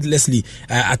relentlessly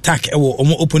attack e wo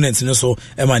omo opponents no so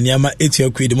e ma niama etia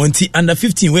kwede monti under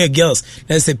 15 where girls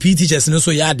let's say PE teachers no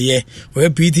so yade where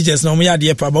PE teachers no omo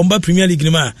yade pa bomba Premier League ni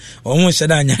ma omo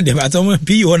sheda anya de ba omo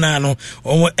PE wona no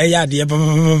omo de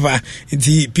papa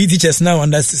the PE teachers now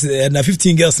under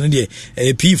 15 girls no dey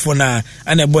PE for na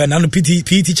and boy na no PE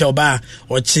teacher oba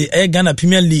ochi Ghana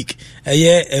Premier League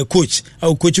coach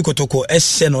kotoko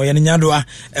no ye nyadoa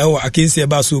akensi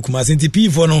eba so kuma senti PE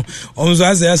for no onzo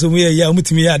asa we ya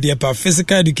mutimi ya de pa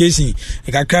physical education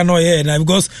kakra no ye na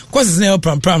because courses na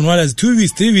pram no that's 2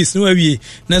 weeks 3 weeks no we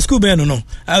na school be no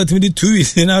out me 2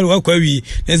 weeks na work we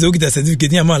na zo get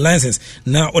certificate ya license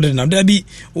na order na da bi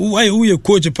why we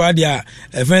coach pa dia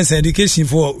advanced education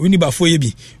for uniba for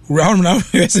yebi round now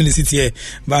in the city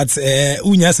but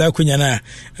unya sa kunya na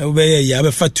be ya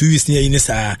be fa 2 weeks ni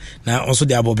sa na also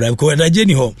the abo bribe ko da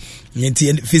jeni ho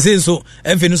nti fise so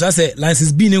enfenu so say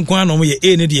license bi ne nko na mo ye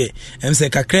e ne de em say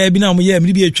kakra bi na mo ye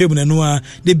mi bi atwam na no a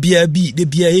de bia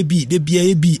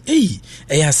bi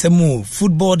asemo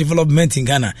football development in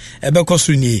Ghana e be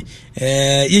koso ni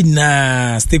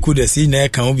na stakeholders na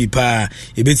kan obi pa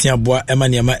e betia boa e ma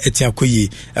niam etia koyi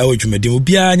e odwumade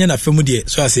obi anya na fam de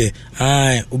so say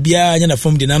obi anya na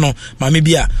fam de na no ma me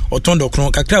bia otondo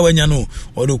kron kakra wanya no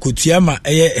odo kotua ma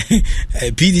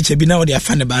PD chebi na ode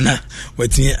afa ne bana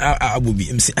watin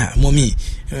abubi msi mommy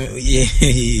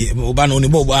oba no ni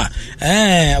bobo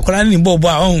akola ni bobo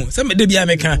se me de bia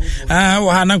meka wo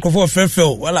ha na krofo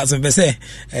frefel wala so be se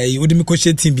odi mi ko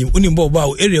she team bi oni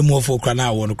bobo area mu for kra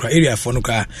na wo no kra area for no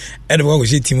kra e de go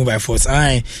she team by force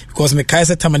because me kai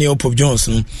se tamani Pop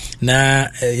Johnson na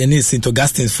ye ni St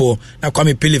Augustine for na kwa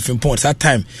me pele Frimpong that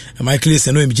time Michael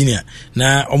Ese no engineer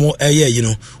na omo you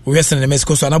know we were sending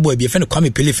Mexico so na boy bi e fe no kwa me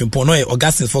pele Frimpong no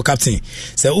Augustine for captain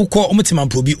se uko omo team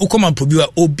amprobi uko mamprobi wa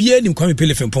obi ani kwa me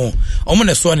pele Frimpong omo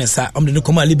na so ne sa omo de no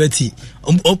koma Liberty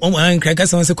omo an kranka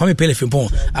se kwa me pele Frimpong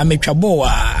ametwa bo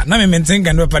wa na me maintain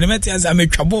kan pa me tia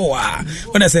ametwa bo wa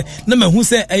when I say na me hu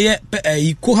se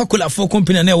Coca-Cola for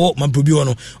company na wo mamprobi wo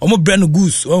no omo brand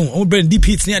goose omo brand deep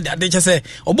hits ni ade che se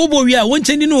obobo wi a won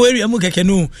chendi no area mu keke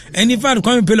no any fan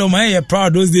kwa me pele o my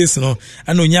proud those days no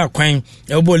ana onya kwan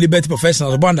obo Liberty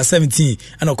professionals obo under 17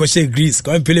 ana ko share Greece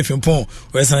kwa me pele Frimpong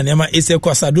we say na ma ese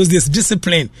kwa sa those days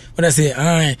discipline what I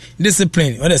say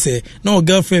discipline what I say no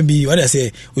girlfriend be what I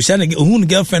say we shall own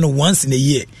girlfriend once in a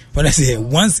year what I say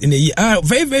once in a year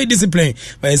very very disciplined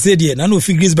but I say there na no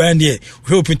figures by there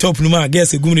we open top no ma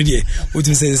guess egum there what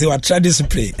you say what try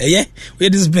discipline we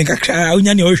discipline kakra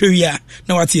unya ne ohwe wi a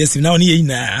na what yes na oni yi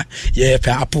na ye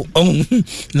papo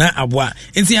na abwa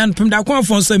nti an pem da kwa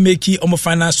fon so make omo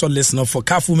final short list no for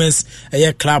CAF Women's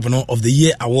Club no of the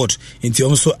Year award nti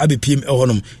omo so abepiem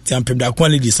ehonum nti an pem da kwa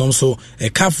ladies so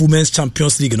CAF Women's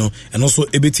Champions League no and also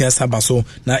ebetia saba so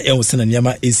na ehun se na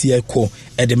niama ACI ko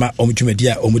edema omo dwumadi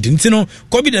a omo di nti no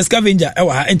Kobe the Scavenger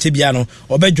ewa ha enche bia no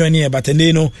obejoin ne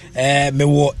batane no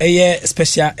mewo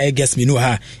special guest me no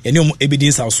ha ene omo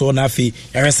ebidin sa so na afi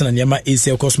erese na niama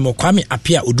ACI ko so mo Kwame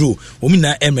Apia Odro omi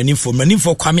na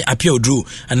emranimfo Kwame Apia Odro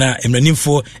ana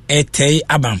emranimfo tey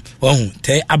abam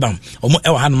tey abam omo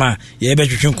ewa ha ma ye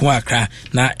betwetwe ko akra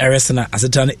na erese na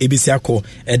aseta na ebisi akọ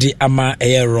edi ama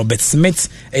Robert Smith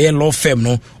law firm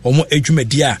no omo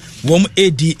edwumadi a wom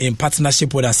AD in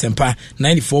partnership with Asempa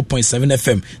 94.7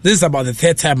 FM this is about the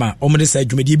third time omo say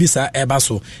dwumadi bi sa eba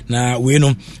so na we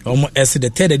no omo as the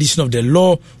third edition of the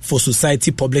Law for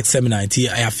Society public seminar ti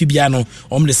ayafi bia no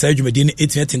omo de say dwumadi no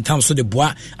 18 times so the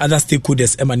boa other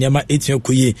stakeholders emaniama 18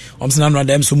 koye omo say na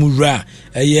dem so mu wura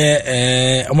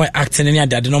omo acting ni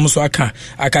ade no omo so aka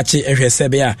che ehwese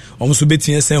be a omo so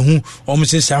betin say hu omo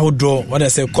che shahodro what I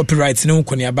say copyright ne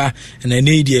nkoniaba na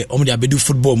ne die omo de abedu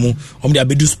football mu omo de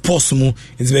abedu sports mu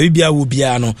nti baby bia wo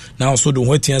bia no na also do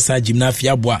hotia sa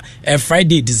gymnafia boa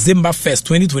Friday December 1st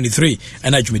 2023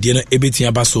 and adwumedie no ebetin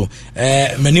aba so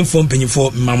manimfo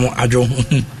mpanyimfo mamo adwo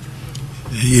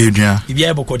yedua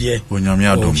bia bokode onyame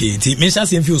adom okay ti me sha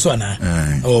se mfi so na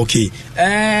okay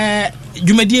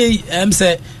dwumedie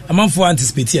say amanfo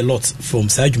anticipate a lot from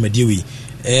sa dwumedie we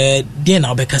dey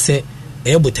na obeka say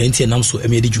botanti nam so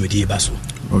emedi dwumedie ba so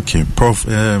okay prof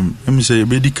me say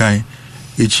bedi kan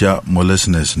eachia more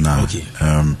listeners na okay.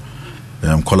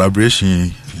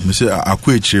 Collaboration me say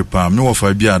akwa echire pa me wo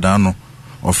fa bia da no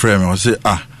ofre me wo say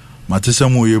matese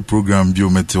mo ye program bi o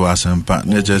mete wa asempa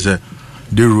na je say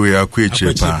de ro ya akwa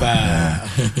echire pa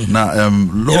na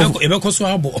love ebe ko so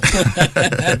abo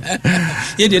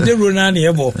ye de ro na na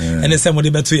ebo ene se mo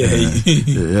de beto ye hey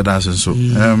yeah that's so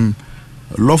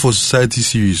Law for Society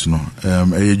series no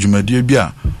e dwumadie bi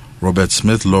a Robert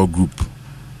Smith Law Group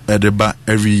edeba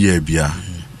every year bia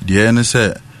the ene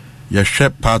say you share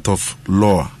part of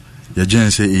law you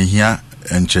just say ehia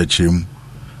enchechim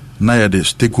na ya the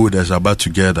stakeholders about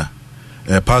together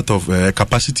a part of a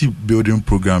capacity building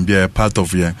program be a part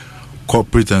of your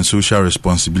corporate and social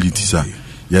responsibilities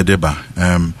ya deba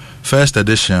first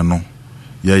edition no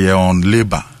ya on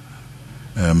labor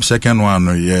second one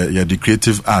no ya the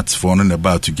creative arts for on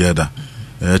about together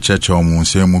church on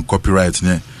same copyright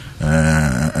ne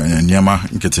nyama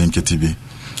nkete bi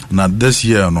now this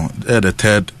year no the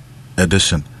third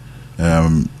edition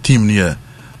team near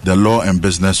the law and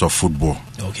business of football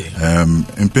okay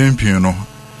in Pempino no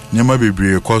nyama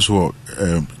bebre cause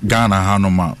Ghana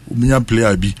hanoma umiya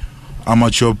player bi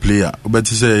amateur player but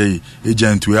say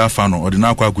agent we afa no or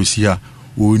na kwa kwesi ha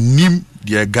onim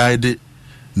the guide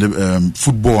the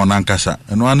football nankasa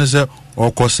and one say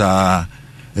okosa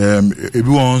ebi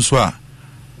won so a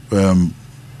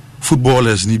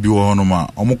footballers ni bi wo no ma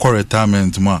omo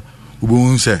retirement ma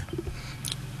ubun say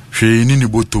hwe ni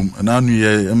botom na anu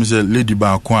ye say lady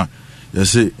ba kwa ye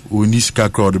say oni sika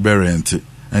crowd be rent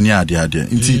ani ade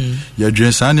nti ye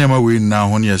dwen sa na ma we na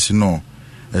ho ne ye no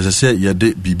as say ye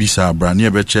de bibi sa bra na ye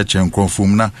be cheche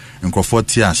nkrofom na nkrofo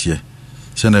ti ase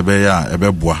se na be ya e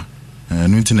be boa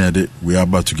nti na de we are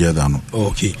back together no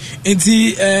okay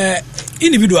nti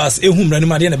individuals ehum na ni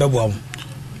ma de na be boa wo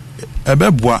e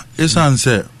be boa esan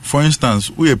say for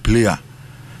instance we a player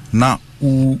na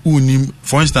unim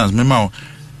for instance me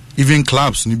even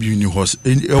clubs ni bi uni host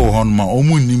ma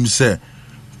omunim say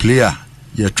player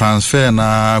ye transfer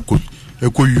na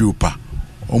eko Europa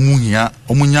omunya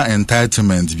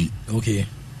entitlement bi okay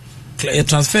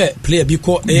transfer player bi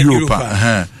ko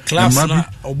Europa clubs na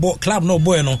club no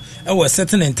boy no e was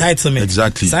certain entitlement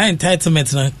exactly say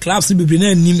entitlement na clubs bi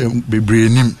na nim bebre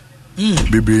nim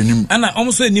ana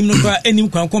almost enim no kwa enim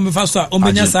kwan ko me fa so a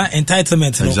ombenya sa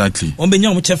entitlement no exactly ombenya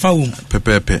om chefa wom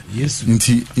pepepe yes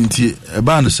inti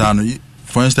eba no sa no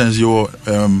for instance your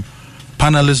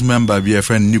panelist member be a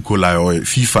friend Nikolai or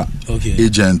FIFA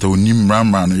agent or nim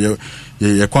ramran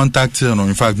ye contact no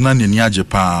in fact na ni age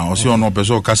pa o se ono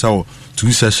person kasa o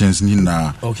 2 sessions ni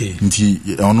na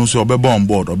nti ono so obeba on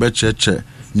board obe cheche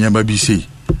ni eba bi say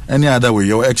any other way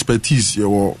your expertise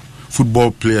your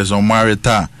football players on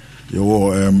Marita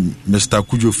your Mr.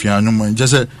 Kujo Fianum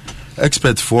just a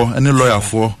expert for any lawyer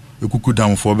for ekuku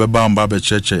down for beba on be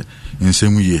cheche in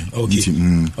same year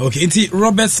okay nti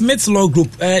Robert Smith Law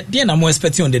Group dey na mo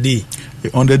expecting on the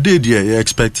day there you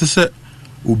expect say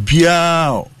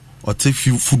obia or take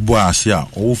football asia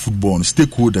or football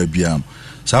stakeholder bia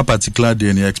so particular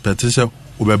day you expect say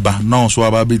obeba now so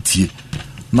aba betie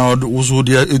now also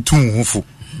there etun hofo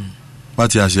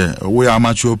what you say we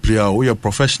amateur player we a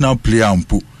professional player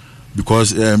ampo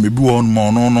because maybe one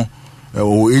more no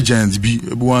or agent be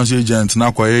one agent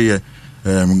na kwaye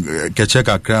keche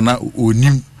kakra na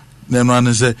onim na no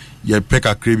an say ye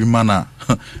peka krebi mana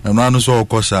no an so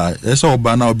okosa e so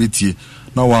oba na obetie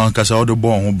na wan kasa o de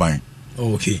bon ho ban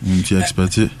Okay.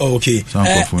 Expect it. Okay.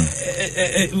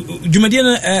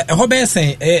 Jumadian Hobbe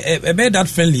saying a bed that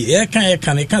friendly.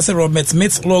 Can say Robert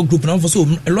Smith Law Group and also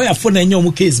a lawyer for the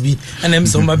new case be and I'm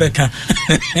so my becca.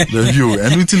 The view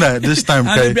and this time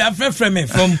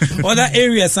from other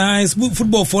areas,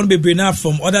 football phone be bring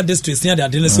from other districts near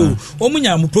that dinner. So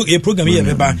Omunya a program here.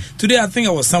 Today I think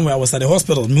I was somewhere, I was at the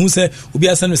hospital. Muse will be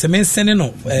a son with a man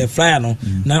sending flyer no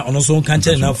now on also can't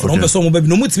now from baby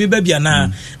no much baby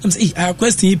now. I'm saying a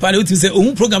question pilot to say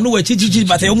program no chichi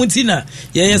but mutina.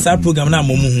 Yes, our program now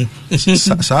momu.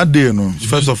 Saturday no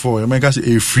first of all, you make us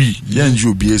a free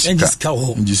you be a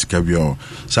cabio.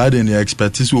 Saturday the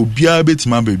expertise will be a bit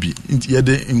my baby.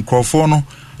 In Crawforno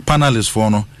panelist for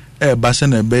no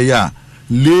bassen a beya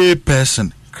lay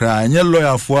person crying a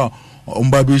lawyer for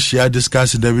Umbabi share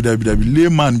discuss www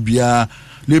layman bia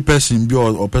lay person be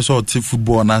or person or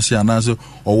football nasi and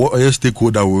or a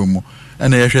stakeholder womo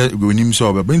and I share go nim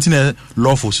so but internet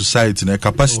lawful society na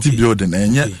capacity building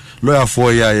and yet lawyer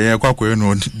for ya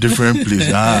no different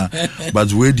place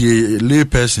but where the lay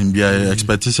person be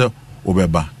expertise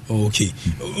obeba. Okay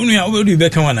unu do be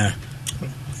kan wana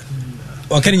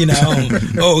okay you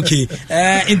know okay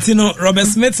intino Robert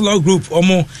Smith Law Group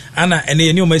omo ana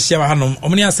ene ni o ma hia hanom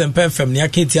omo ni asempa fam ni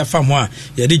aketia fam ho a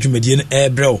ye de dwumadie no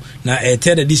ebrel na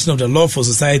third edition of the Law for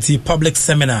Society public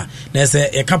seminar na say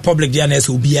e ka public dia na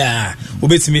say obia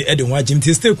obetimi e de ho agim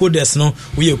ti stakeholders no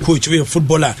we coach we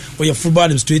footballer we football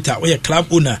administrator we club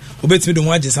owner obetimi de ho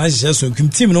agi san hye so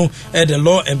team no the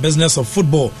law and business of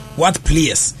football what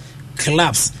players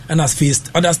clubs and as faced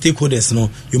other stakeholders no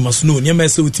you must know nyama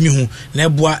say utimi hu na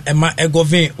eboa ema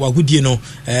egovern wagudie no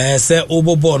say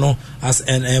obobo no as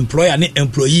an employer and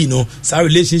employee no sa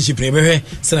relationship ne behwe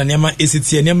say na nyama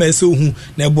esitie nyama say hu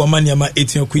na eboa ma nyama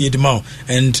etien koyedima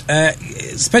and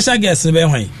special guest ne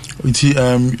behwan nti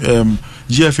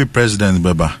GFA president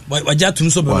beba wajatum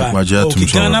so beba okay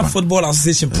Ghana Football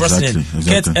Association president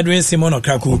Kurt Edwin Simon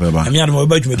Okaku amiado mo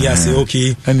badwumadi ase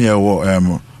okay ene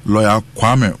wo lawyer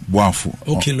Kwame Boafo.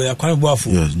 Okay, lawyer Kwame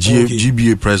Boafo. Yes,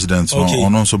 GBA president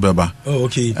on also beba. Oh,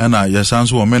 okay. And yes,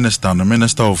 also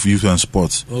minister of youth and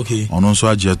sports. Okay. On also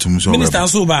ajetum so. Minister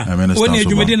so ba. When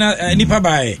you medina nipa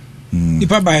bai.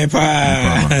 Nipa bai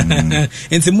pa.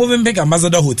 Into moving back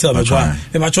Ambassador Hotel beba.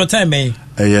 E ma short time eh.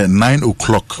 9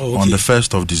 o'clock on the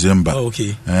 1st of December.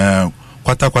 Okay.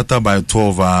 Quarter by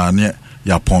 12 near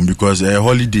Yapon because a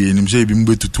holiday and him say be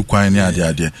mbe to kwan near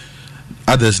there.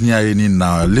 Others near any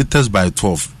now latest by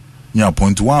 12 near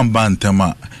point one band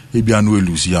tema ebia no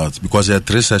lose out because there are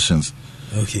 3 sessions.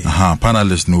 Okay.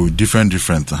 Panelists no different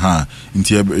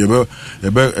inti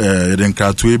ebe den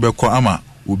kratu ebe ko ama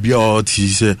obi a ti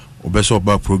say obeso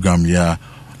ba program ya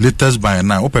latest by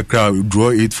 9 open crowd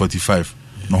draw 8:45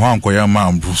 no ho ankoya ma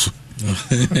ambuso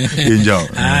Angel.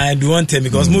 I do want to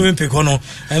because moving pick on.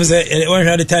 I'm say one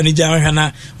had the time in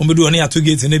Jahana, do only 2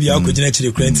 gates in the Biaco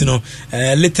Crentino,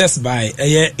 latest by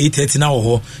 8:30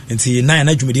 now until 9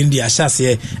 in the Ashas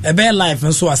a bare life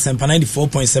and so as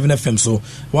 94.7 FM. So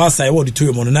whilst I want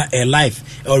to on a live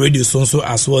or radio so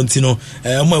as one Tino,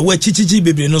 where Chichi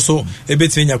baby no so a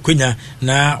bit in your quina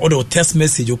now or text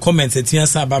message or comment at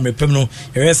Tiasa about me permanent,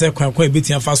 a rest quite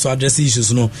bit and fast address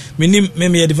issues. No,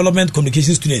 maybe a development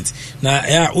communication student. Na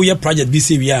ya uye project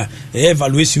BC we are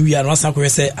evaluation we are no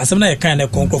say asem na kind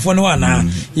of control no na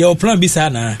your plan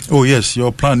bisa na. Oh yes,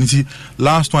 your plan is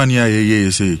last one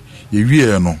year say we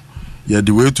no yeah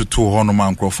the way to hono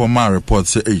man crofo man report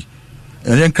say eh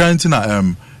and kind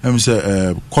na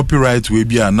say copyright we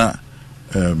be na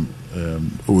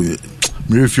me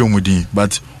refuse mudin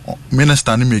but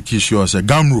minister ni make sure say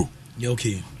gamro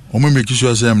okay o me make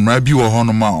sure say mra bi wo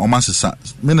hono ma o masesa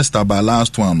minister by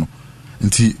last one no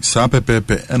nti sa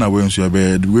pepepe and we nso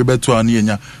be we beto an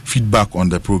yenya feedback on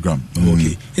the program.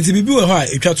 Okay nti bibi we ho a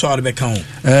etwa to ade be kan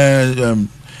ho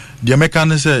the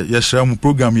mechanic say yesra mu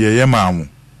program ye ma amu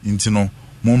nti no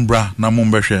mombra na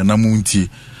mombehwe na munti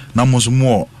na moso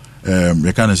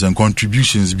mechanics and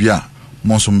contributions bia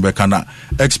moso mbeka na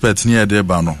expert near there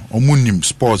ba no omunim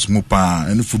sports mu pa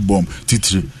and football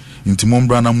titiri inti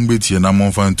mombra na mbetie na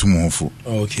monfa ntum hofo.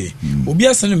 Okay obi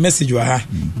asene message wa ha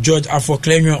George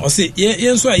Afoklenyo o say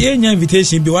ye so ye nya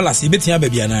invitation bi wala se betia ba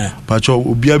bia na pacho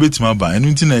obi abetima ba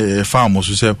enu nti na e fa mo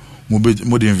so say mo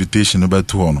the invitation ba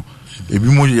to no ebi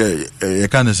mo ye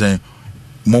kan say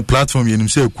mo platform ye nim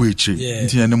say ku echi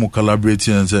nti na mo collaborate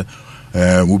and say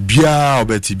Ubia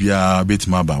obeti bia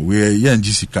betimaba. We yen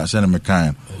jisika sene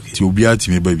mekan. Ti ubia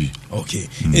ti me baby. Okay.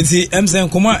 Nti emsen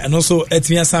koma and also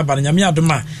etmia saba nyame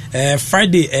adoma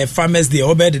Friday Farmers Day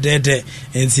obed de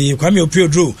nti kwame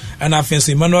opiodro and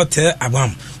afenso Emmanuel tell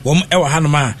agwam wom ewa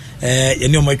hanoma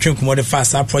yene o matwen komo de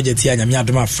fast project ya nyame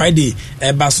adoma Friday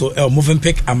baso moving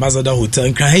pick ambassador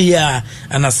hotel nkra here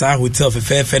anasa hotel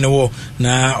fefe ne wo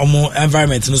na omo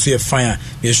environment no so ye fine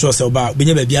be sure say oba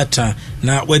benya ba bia ata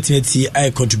na wetinati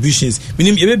I contributions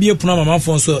minim ye be puna mama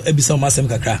fon so ebisa o masem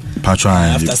kakra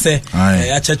after say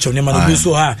church of Nemano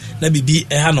so ha na bibi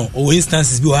ha no o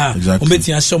instances bi ha o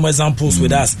metin show more examples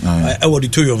with us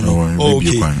auditorium no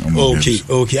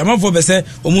okay am for be say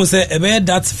o mo say e be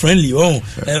that friendly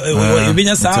e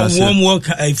be sa warm work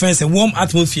friends warm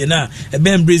atmosphere na e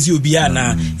be embrace you bi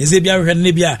na e say bia hwe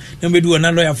ne bia na be do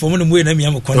na lawyer for mo mo na mi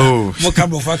am kona mo ka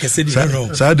bro fa ka say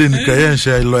no so dey nkaye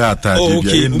share lawyer ta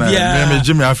bia na me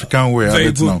Jimmy African way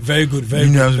very good very good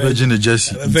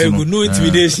no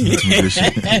intimidation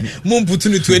mo put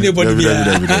no to anybody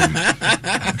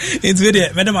it's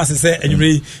video madam as say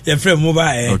anyway your friend mobile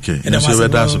and that's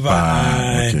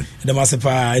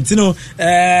it's no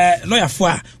lawyer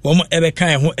for wo mo ebe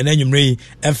kan ho and anyway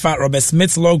Enfa Robert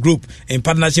Smith Law Group in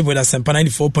partnership with Asempa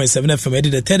 94.7 FM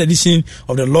did the 3rd edition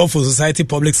of the Lawful Society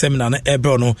Public Seminar na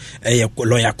ebe no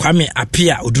lawyer Kwame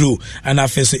Apia Odru and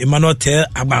afenso Emmanuel tell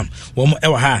Agbam wo mo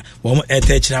ewa ha wo mo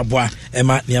etechira boa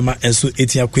ema niama enso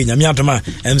etia kwa nyame adoma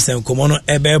emsen komo no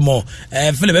ebe mo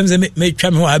Philip emse me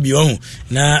twa me ho abi ho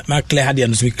na ma clear hade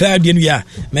no so clear hade no ya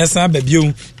mesa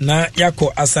babio na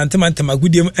yako asantema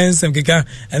magudiem ensem keka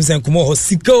emsen komo ho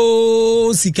sika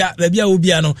babia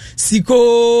obia no sika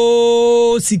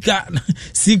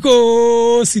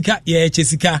ye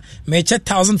chesika me che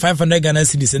 1500 Ghana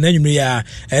cedis na nwumre ya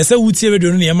ese wutie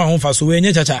radio no ne ma ho fa so we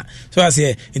nye chacha so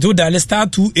ase into dial star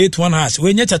 281 hash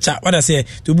we nye chacha what I say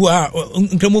to bu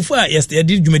nkramofu a yes they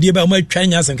did dwumadi ba ma twa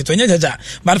nya asem keto nye chacha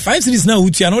but 5 cities now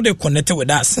wutie no they connected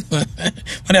with us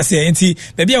what I say enti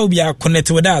baby a obi a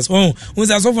connected with us we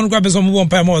say so for no kwa person mo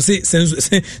mpa ma say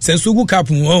sensugu cap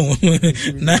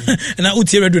na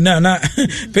wutie radio na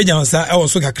page on sa e wo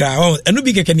so kakra enu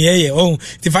bi keke ne ye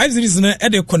the 5 cities na e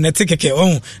dey connect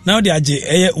keke now they age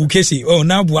eye ukeshi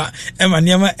na boa e ma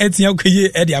niam etia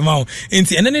koye e dey ama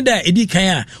enti enene da edi kan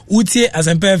a wutie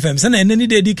Asempa FM se na enene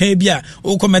da edi kan bia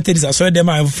o commented is so dem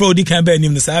a fraud di kan ba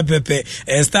nim sa pepe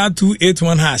star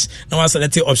 281 hash na wa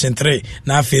select option 3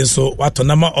 na afi so wato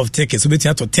number of tickets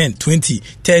obetia to 10 20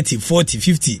 30 40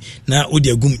 50 na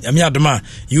odi agum yame adoma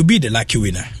you be the lucky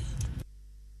winner.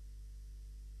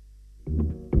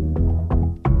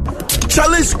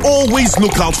 Charlie's always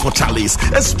look out for Charlie's,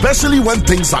 especially when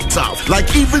things are tough.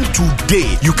 Like even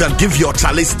today, you can give your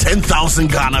Charlie's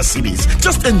 10,000 Ghana cedis.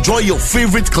 Just enjoy your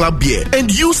favorite club beer and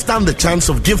you stand the chance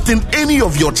of gifting any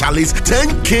of your Charlie's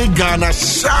 10k Ghana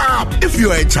sharp. If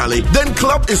you are a Charlie, then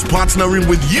Club is partnering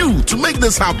with you to make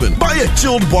this happen. Buy a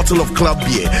chilled bottle of club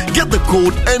beer, get the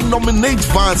code and nominate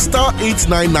via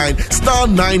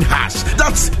 *899 *9 hash.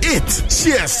 That's it.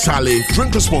 Cheers, Charlie.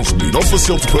 Drink responsibly, not for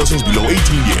sale to persons below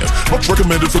 18 years. Not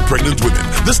recommended for pregnant women.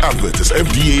 This advert is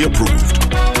FDA approved.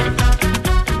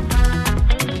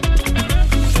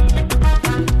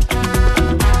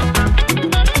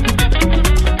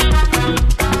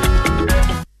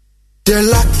 The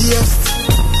luckiest.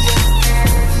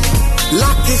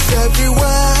 Luck is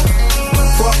everywhere.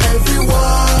 For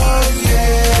everyone,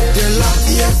 yeah. The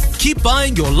luckiest. Keep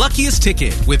buying your luckiest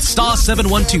ticket with star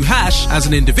 712 hash as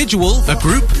an individual, a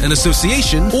group, an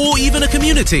association, or even a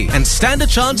community, and stand a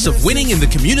chance of winning in the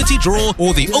community draw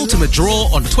or the ultimate draw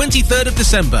on 23rd of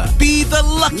December. Be the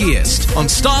luckiest on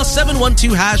star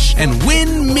 712 hash and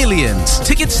win millions.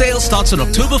 Ticket sale starts on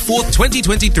October 4th,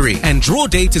 2023, and draw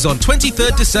date is on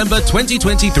 23rd December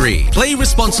 2023. Play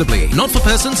responsibly, not for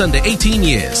persons under 18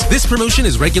 years. This promotion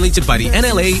is regulated by the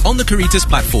NLA on the Caritas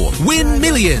platform. Win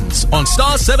millions on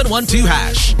star 712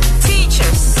 hash.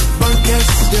 Teachers. Bankers,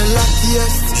 the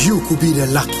luckiest. You could be the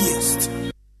luckiest.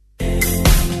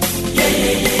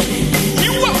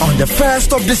 On the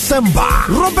 1st of December,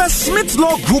 Robert Smith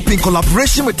Law Group in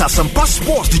collaboration with Asempa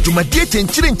Sports, the Jumadiate in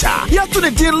Chirincha, here to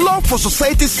the Dean Law for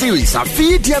Society series, a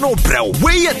Diano Brel,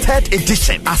 way a 3rd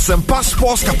edition. Asempa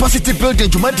Sports Capacity Building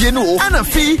Jumadiano, and a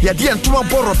fee, Yadian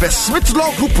Tumabo Robert Smith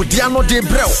Law Group with Diano de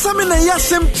Brel. Samina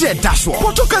Yasem Jedaswa.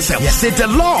 Potokasem, yes, the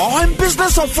law and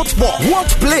business of football. What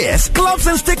players, clubs,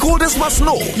 and stakeholders must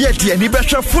know. Yet the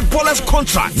Anibesha footballers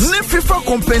contract, FIFA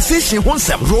compensation,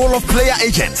 role of player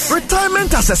agents,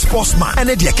 retirement as a sportsman and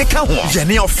the Keka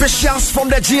Jenny officials from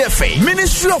the GFA,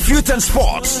 Ministry of Youth and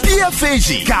Sports,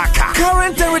 PFAG, Kaka,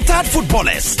 current and retired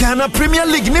footballers, Ghana Premier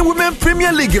League, Women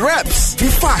Premier League reps,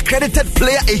 FIFA accredited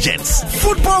player agents,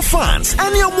 football fans,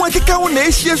 and your Mwakeka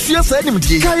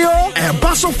Kayo and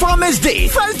Basso Farmers Day,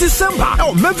 1st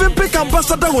December, Melvin Pick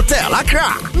Ambassador Hotel,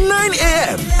 Accra, 9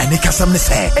 a.m. And Nikasam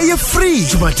say, are free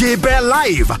to my Bear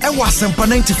Live and Wasampa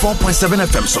 94.7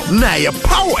 FM. So now you're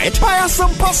powered by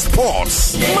Asampa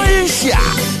Sports. Malaysia.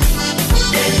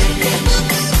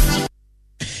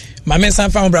 Mame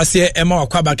San Fan Brasil Emma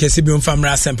Kwaba Kesibium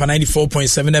Famra Sempa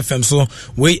 94.7 FM. So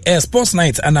we sports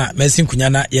night ana Messin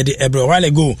Kunyana yede every while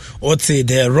ago or say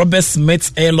the Robert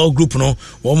Smith Law Group no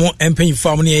womo empany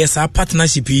family yes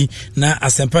partnership na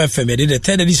Asempa FM did the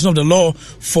third edition of the Law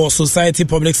for Society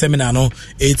public seminar no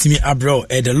etimi abro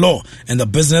the law and the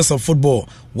business of football,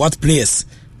 what players,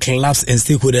 clubs and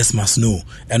stakeholders must know.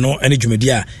 And no any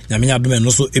jumedia nyamenya adome no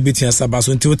so ebetia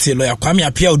sabaso nti otie lawyer Kwame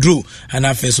Apia Odru and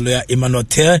afes lawyer Emmanuel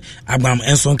Tel Agbam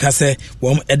enso nka se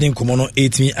wom eden komo no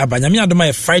 18 aba nyamenya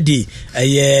adoma Friday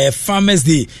Farmers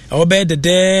Day obey the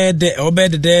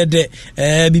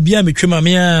bibia metwema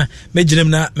me a meginem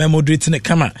na me moderate ne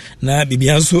kama na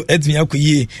bibia so etimi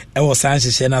akoyi e wo san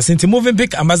hye na senti moving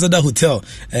pick Ambassador Hotel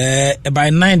by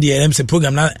 9 am se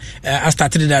program na I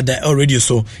started that already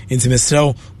so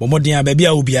intimate Bomodin baby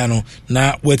Ubiano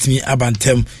na wetmi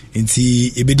abantem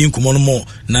inti ebedin kumono mo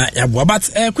na yaboa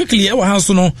but quickly e wa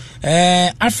hanso no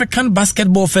African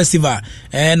Basketball Festival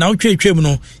na otwetwem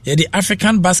no ye the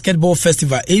African Basketball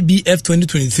Festival ABF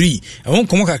 2023 won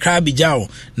komo kakra bijao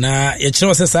na ye kire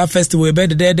wose sa festival e be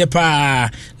de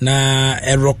pa na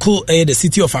Rocco the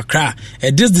city of Accra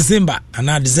this December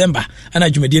ana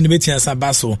dwumadi no betia sa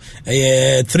baso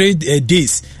 3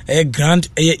 days grand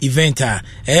event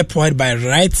powered by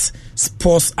Right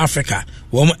Sports Africa.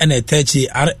 Woman and a touchy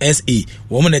RSA,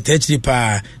 woman a touchy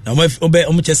pa. Now,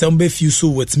 obe few so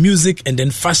with music and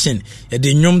then fashion. A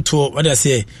denyum to what I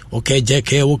say, okay,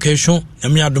 JK, okay, show,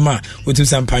 and me aduma, with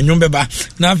some panyum beba.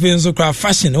 Now, so craft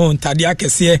fashion on Tadiaka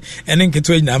say, and then get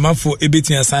to a man for a bit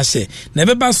in a sachet.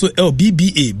 Never basso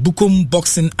LBBA, Bukum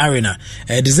Boxing Arena,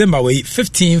 December way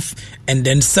 15th and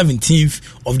then 17th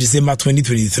of December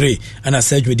 2023. And I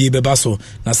said, with the Bebasso,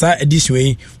 Nasa edition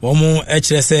way, one more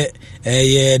HSA,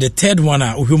 the third one.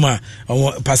 Uhuma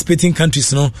participating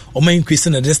countries no o may increase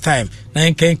at this time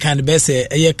 9 can best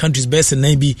countries best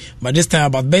maybe but this time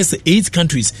about best 8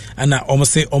 countries and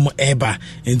almost say eba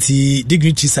enti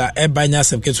dignitaries are eba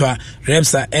nyasem ketwa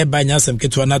reps are eba nyasem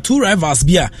ketwa na 2 rivals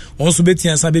bia won so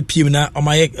betia sa be piem na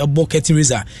omaye bucket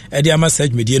racer e dey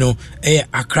message media no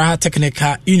Accra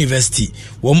Technical University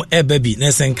wom eba bi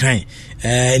na senkan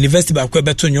university ba ko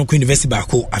beto nyonko university ba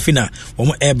ko afina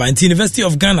wom eba enti University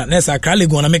of Ghana na sa Accra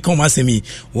Legon na me come asemi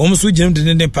wom so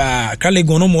jinem de pa Accra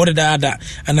Legon no more da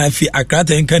ana fi Accra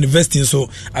Technical University so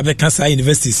abeka sa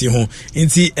university si ho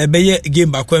enti ebeye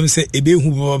game ba ko am se ebe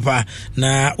hu papa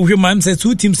na uhwema say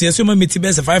 2 teams yes ma meet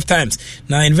best 5 times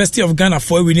na University of Ghana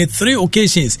for we need 3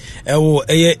 occasions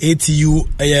ATU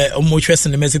almost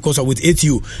in the Mexico so with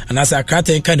ATU and as Accra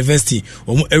Technical University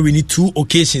we need 2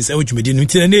 occasions which me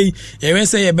didn't you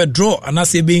say a draw and I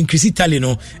say be increase Italy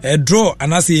no draw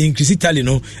and I say increase Italy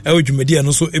no which me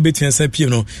no so ebetin sapie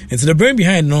no into the brain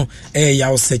behind no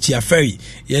ya search ya ferry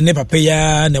ye ne papa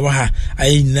ya ne wa ha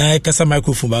ai na kasa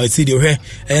microphone ba see the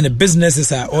and the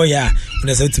businesses are oh yeah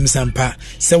when say to me sampa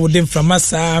say we dem from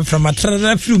asa from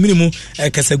atrada few minimum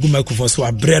kasa gu microphone so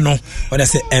abre no what I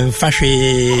say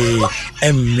emfahwe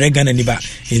regana ni ba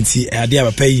nti ade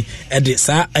papa yi ede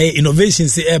sa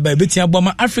innovations say ba betia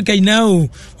boma Africa now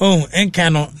oh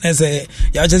enka no say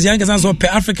ya just young kasa so pe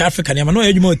Africa ne ma no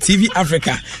edwuma TV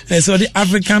Africa so the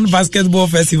African Basketball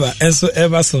Festival and so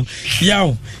ever so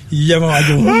yaw yama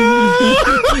wado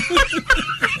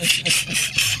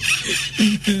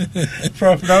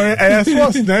Prof, now I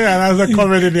suppose there and as a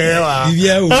comedy there.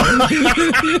 Yeah.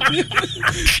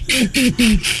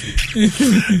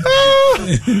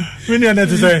 When you're not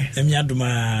to say,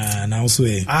 Emiaduma now so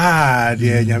dear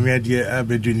Yamia dear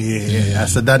Abeduni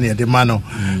as a Daniel de Mano,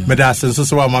 Medas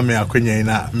so mamma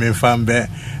Aquina, me fambe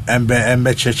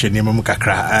and church in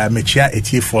Mumukakra, Mechia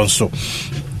eti so.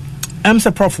 I'm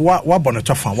so prof what bonnet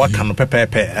what can pepe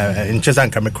in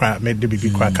Chesanka me cry made the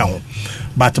baby crack count.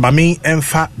 But mammy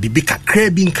emfa bibika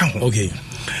crabbing count. Okay.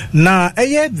 Now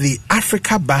the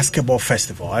Africa Basketball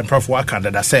Festival and prof what can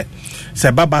that say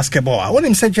basketball. I want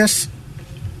him say just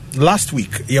last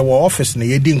week your office na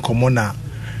yedin komona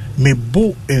me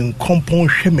bo en kompon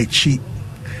hwemechi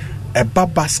eba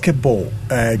basketball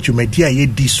jumedia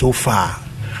yedi so far.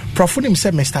 Prof him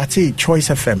say me started Choice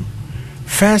FM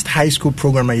first high school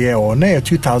program a year or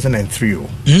 2003.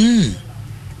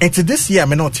 And to this year, I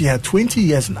may not here 20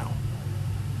 years now.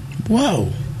 Wow.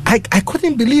 I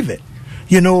couldn't believe it.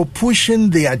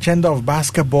 Pushing the agenda of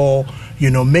basketball,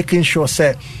 making sure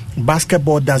that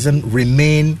basketball doesn't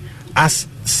remain as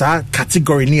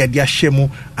category near their shemu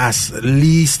as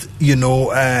least,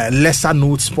 lesser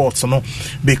known sports,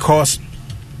 because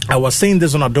I was saying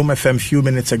this on Adom FM a few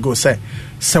minutes ago,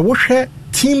 so we share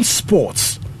team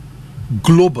sports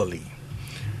globally.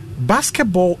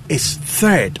 Basketball is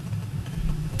third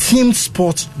team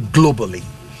sports globally.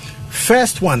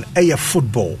 First one,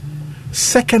 football.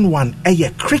 Second one,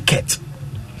 cricket.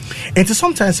 And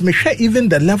sometimes me share even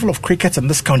the level of cricket in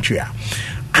this country.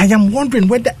 I am wondering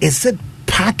whether is it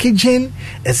packaging,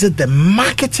 is it the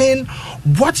marketing,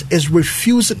 what is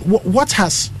refusing, what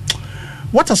has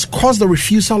caused the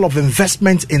refusal of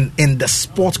investment in the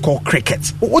sport called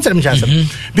cricket? What's that mean?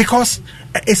 Because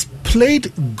it's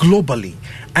played globally,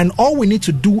 and all we need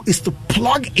to do is to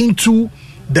plug into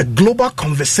the global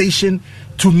conversation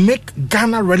to make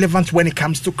Ghana relevant when it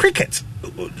comes to cricket.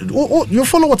 You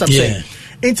follow what I'm saying?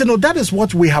 And that is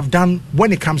what we have done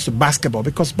when it comes to basketball,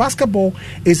 because basketball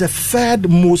is the third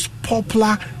most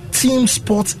popular team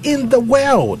sport in the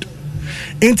world.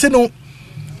 And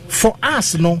for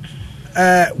us,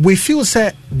 we feel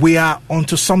we are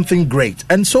onto something great.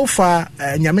 And so far,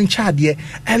 a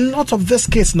lot of this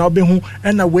case now be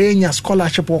and away in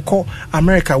scholarship or call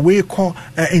America, we call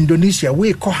Indonesia,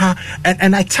 we call her.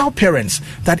 And I tell parents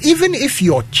that even if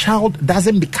your child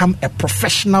doesn't become a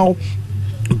professional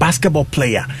basketball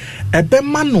player, a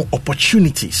no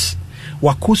opportunities,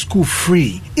 waku school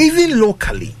free, even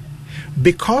locally,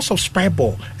 because of Sprite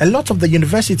Ball. A lot of the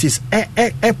universities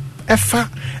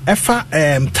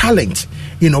talent,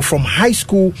 from high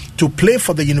school to play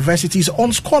for the universities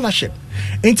on scholarship.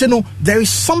 And there is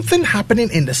something happening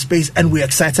in the space, and we're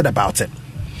excited about it.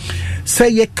 Say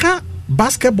ye can't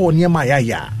basketball near my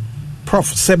yaya, Prof.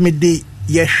 Said me de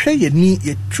ye share ye ni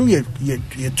ye true ye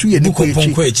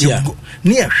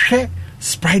near share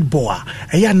Sprite Ball.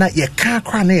 Na ye can't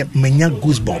cry menya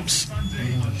goosebumps.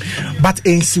 But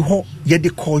in Siho, ye de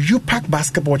call UPAC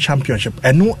basketball championship,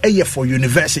 and no air for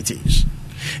universities.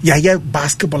 Yeah,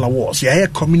 basketball awards, yeah,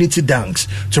 community dunks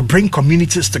to bring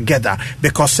communities together,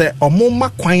 because omo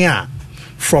makwanya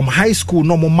from high school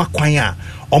no mo makwanya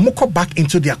omo go back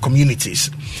into their communities.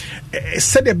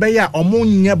 Said the beya omo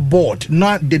nye board,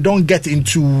 no, they don't get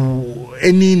into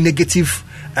any negative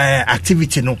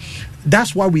activity. No,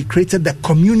 that's why we created the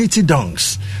community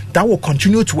dunks that will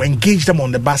continue to engage them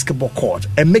on the basketball court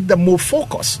and make them more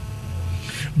focused.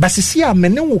 But see, I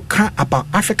many will care about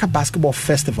Africa Basketball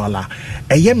Festival.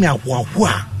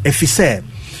 If he said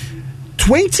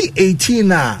 2018,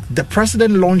 the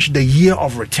president launched the year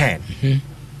of return.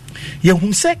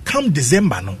 You said come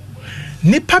December, no,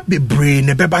 nipa bebre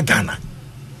ne beba Ghana.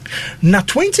 Na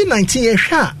 2019,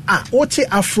 ote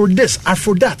Afro this,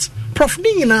 Afro that. Prof,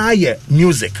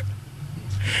 music.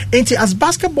 And as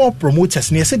basketball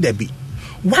promoters,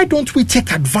 why don't we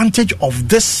take advantage of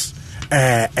this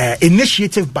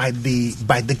initiative by the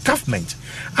government?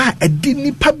 I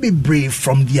didn't be brave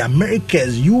from the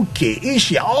Americas, UK,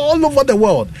 Asia, all over the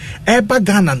world.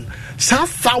 Ghana,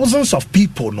 thousands of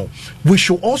people know. We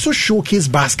should also showcase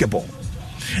basketball,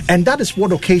 and that is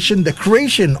what occasioned the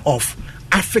creation of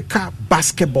Africa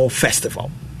Basketball Festival.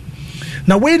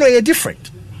 Now we know you're different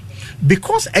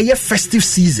because a festive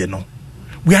season.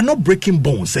 We are not breaking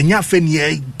bones. And it's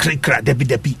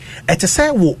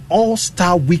a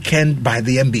all-star weekend by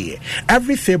the NBA.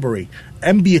 Every February,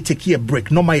 NBA take a break.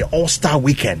 No, my all-star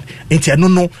weekend. It's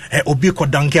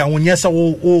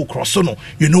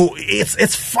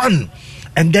fun.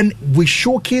 And then we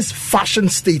showcase fashion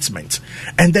statements.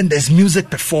 And then there's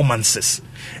music performances.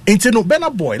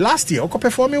 Benna Boy last year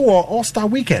performing all-star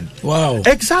weekend. Wow.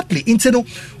 Exactly.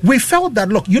 We felt that,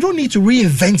 look, you don't need to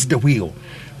reinvent the wheel.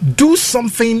 Do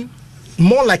something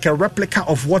more like a replica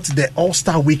of what the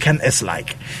All-Star Weekend is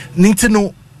like.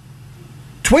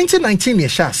 2019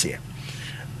 year,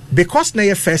 because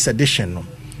na first edition,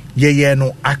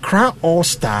 Accra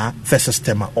All-Star versus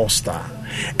Tema All-Star,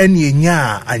 and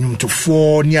anyum to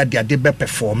 4 near the debe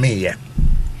perform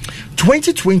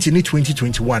 2020 and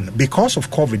 2021 because of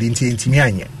COVID in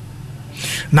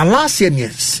now last year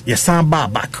yes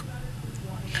back,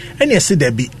 and you see there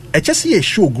be just a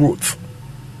show growth.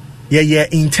 Yeah,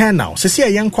 internal. So see a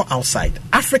young outside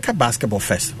Africa Basketball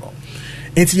Festival.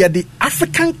 It's the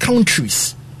African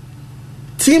countries,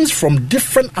 teams from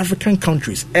different African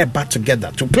countries are back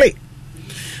together to play.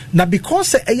 Now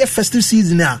because a festive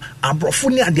season now,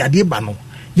 Abrofuni at the Adebano,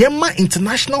 yema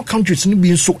international countries ni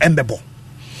being so embebo.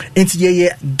 Into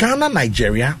Ghana,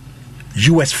 Nigeria,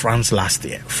 US, France last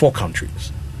year, 4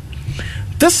 countries.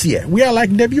 This year we are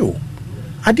like debut.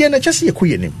 At the end, just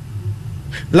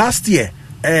last year,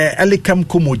 Elikam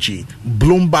Kumoji,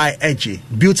 Bloom by Edgy,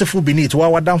 Beautiful Beneath,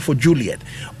 Wawa Down for Juliet,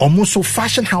 almost so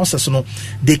fashion houses,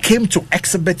 they came to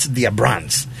exhibit their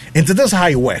brands. And this is how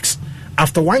it works.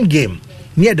 After one game,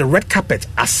 near the red carpet,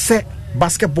 I set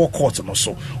basketball court and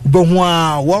also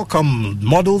welcome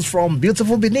models from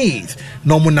Beautiful Beneath.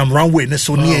 No munam runway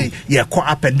so near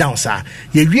up and down, sir.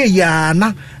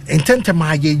 Na intent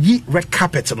my red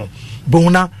carpet no.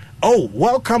 Bona, oh,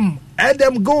 welcome.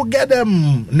 Adam, go get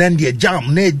them. Nandia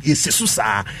jam, ne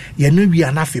sisusa. We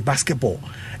are not basketball.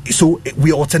 So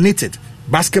we alternated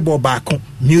basketball back,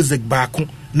 music back,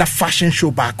 na fashion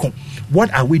show back.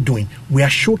 What are we doing? We are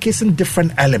showcasing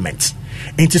different elements.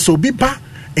 Into so biba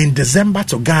in December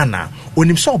to Ghana. When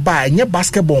you saw by a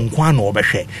basketball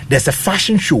there's a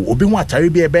fashion show.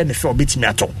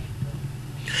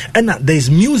 And there's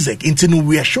music. Into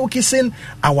we are showcasing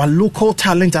our local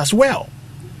talent as well.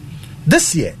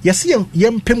 This year, you see, yeah,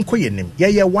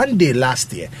 1 day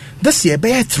last year. This year,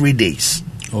 by 3 days.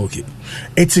 Okay.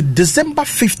 It's December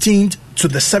 15th to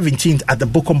the 17th at the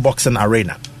Bukom Boxing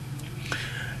Arena.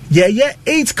 Yeah,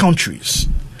 8 countries.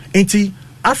 Into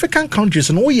African countries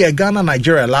and Ghana,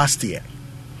 Nigeria last year.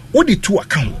 What the 2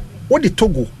 account? What the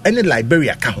Togo and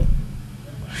Liberia account?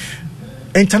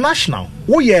 International.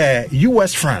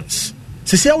 US, France.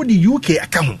 See how the UK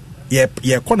account. There's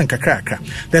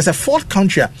a 4th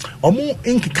country, Omo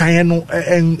Inkayano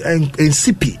and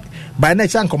CP. By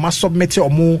next time, come submit your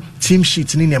team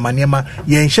sheets in Yamaniama,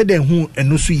 Yen Sheden who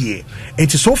and Nusu ye. And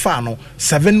so far, no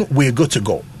 7 we're good to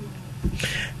go.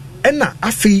 And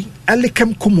Afi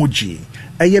Elikem Kumoji,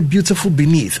 a Beautiful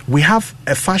Beneath. We have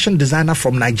a fashion designer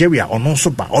from Nigeria on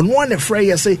Onsoba. On one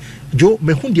afraid say Joe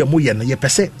Mehundia Moyan, ye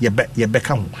pese ye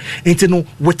become. Into no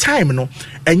with time no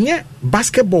and yet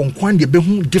basketball on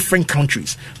different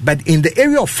countries. But in the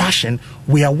area of fashion,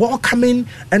 we are welcoming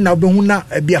and now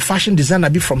be a fashion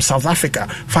designer be from South Africa,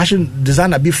 fashion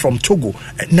designer be from Togo.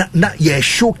 Not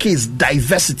showcase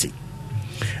diversity.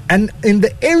 And in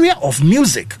the area of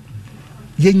music,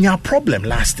 a problem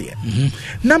last year.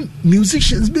 Now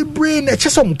musicians be brain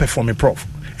just some performing prof.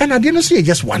 And I didn't see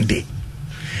just 1 day.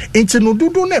 Into no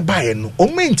do ne buy no o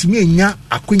meant me nya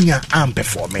akunya am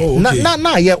performing. Na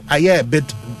I a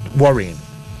bit worrying.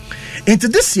 Into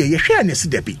this year, you share ne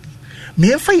debi. Me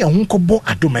enfa ye ho kobo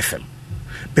Adom FM.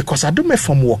 Because Adom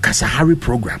FM wo Kasahari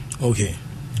program. Okay.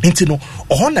 Into no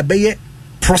o na be ye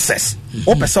process.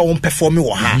 O pesa won perform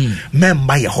wo ha.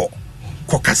 Memba ye ho.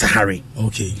 Ko Kasahari.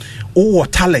 Okay. Or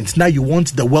talent, now you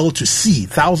want the world to see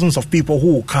thousands of people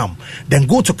who will come, then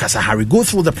go to Kasahari, go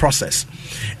through the process.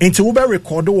 Into Uber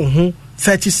record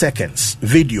 30 seconds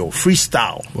video,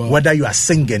 freestyle, whether you are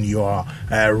singing, you're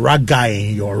rag guy,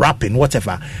 you're rapping,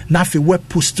 whatever. Now if you web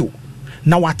post to,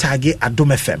 now I target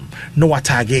Adom FM, now I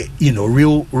target,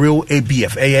 real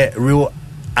ABF, real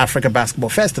Africa Basketball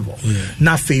Festival.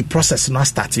 Now the process now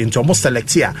starting to almost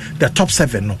select here. The top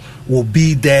 7 will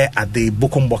be there at the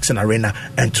Bukom Boxing Arena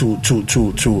and to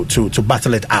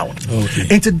battle it out. Okay.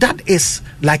 And that is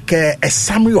like a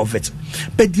summary of it.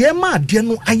 But the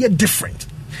are different.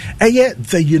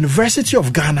 The University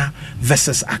of Ghana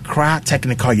versus Accra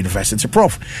Technical University.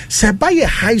 Prof, say by a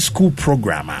high school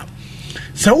programmer.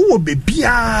 So will be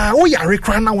yare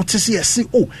now to see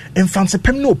infants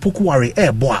pem no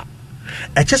pokuare boy.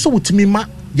 Just with me,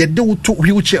 you do to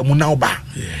wheelchair munauba.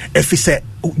 If he said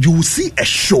you will see a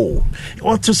show,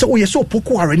 or to say, oh, you're so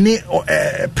poco arene or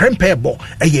prempebo,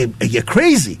 you're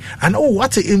crazy. And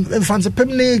what in fancy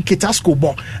pemne kitasco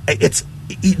bo, it's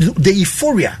the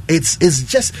euphoria. It's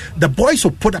just the boys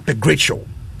who put up a great show.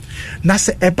 Now,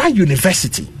 say Eba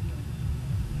University,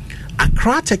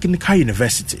 Accra Technical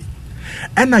University,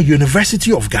 and a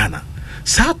University of Ghana.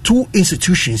 So 2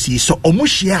 institutions, so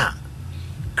omushia.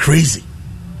 Crazy.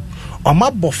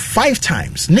 Omabo 5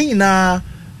 times. Nina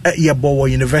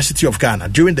Yabowo University of Ghana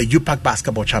during the UPAC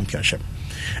Basketball Championship.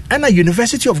 And a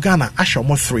University of Ghana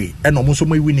Ashomo 3 and almost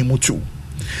winning 2.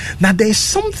 Now there's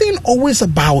something always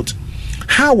about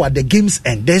how are the games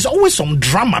end. There's always some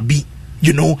drama be,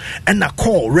 and a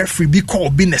call referee be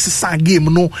called be necessary game,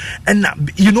 and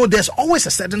there's always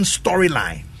a certain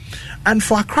storyline. And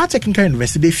for Accra Technical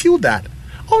University, they feel that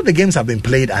all the games have been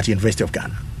played at the University of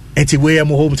Ghana. It's where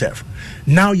my home turf.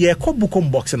 Now, Bukom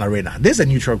Boxing Arena. There's a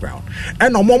neutral ground.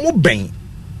 And Omo Bang.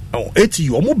 Oh, it's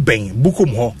you. Omo Bang.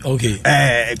 Bukom Ho. Okay.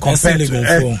 Compared to.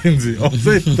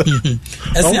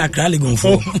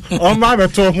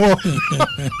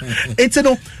 It's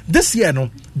this year,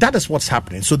 that is what's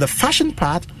happening. So the fashion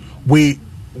part, we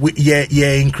we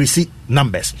increase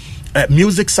numbers.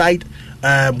 Music side,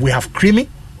 we have Creamy,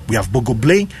 we have Bogo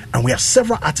Blay, and we have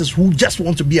several artists who just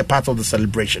want to be a part of the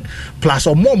celebration. Plus,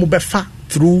 or more mubefa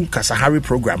through Kasahari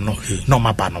program, no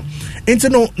mapano. Into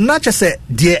no, not just say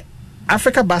the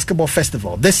Africa Basketball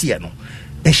Festival this year, no,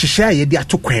 and she share ye dia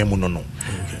to kwemu no.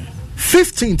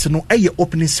 15th no a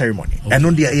opening ceremony and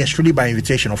on there truly by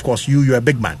invitation. Of course, you're a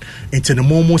big man into the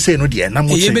momo say no dear na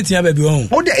mo say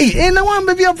oh there na one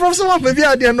baby a professor one baby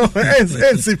there no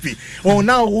NCP oh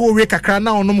now wo we kakra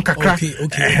na onom kakra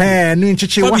eh no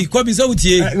nchichi wa kwabi so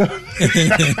utie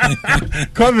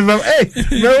kwabi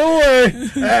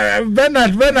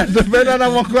Bernard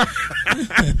amokwa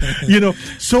you know.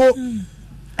 So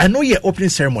I know your opening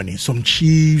ceremony, some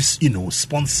chiefs, you know,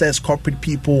 sponsors, corporate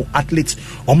people, athletes,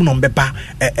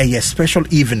 a special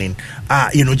evening,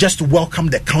 you know, just to welcome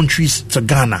the countries to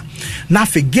Ghana. Now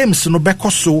for games, no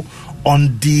so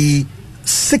on the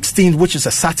 16th, which is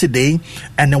a Saturday,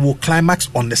 and then we'll climax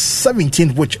on the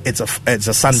 17th, which it's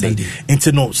a Sunday.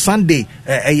 Into no Sunday,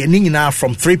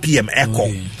 from 3 p.m. Echo.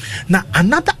 Okay. Now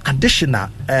another additional,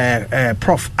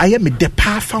 Prof, I am a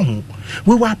depa.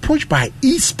 We were approached by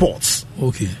esports.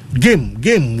 Okay. Game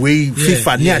way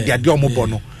FIFA near the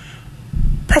Adiomobono.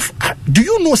 Prof, do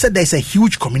you know that there's a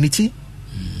huge community?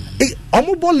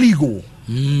 Omobo League.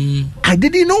 I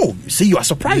didn't know. See, you are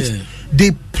surprised. Yeah.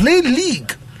 They play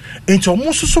league. Into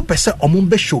almost so person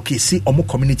omumbe showcase omo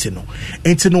community no.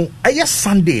 Into no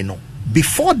Sunday no.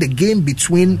 Before the game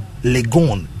between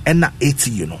Legon and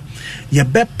ATU, you know, you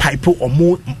bet pipe or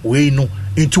more way no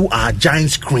into our giant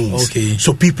screens, okay,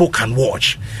 so people can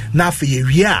watch. Now for a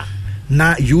year,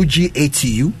 now UG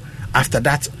ATU. After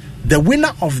that, the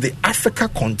winner of the Africa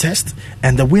contest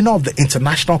and the winner of the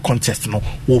international contest, you know,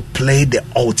 will play the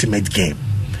ultimate game,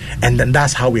 and then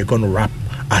that's how we're going to wrap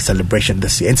our celebration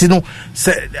this year. And you know,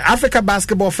 Africa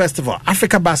Basketball Festival,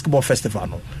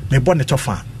 no, me born it off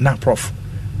now, Prof.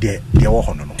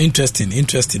 Interesting,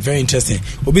 very interesting.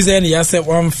 Obi say ya say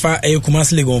one fa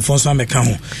Kumasi League on Fonso Ameka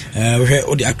ho. We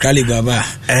o the Accra League aba.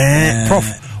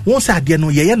 Prof, once I dey no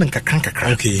ye na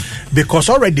kakra. Okay. Because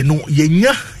already no ye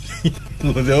nya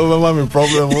the overwhelming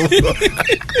problem.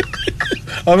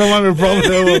 Overwhelming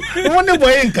problem. One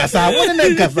boy in Kasa, one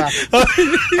in Kasa.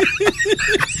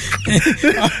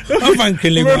 Afan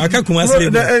kelego aka Kumasi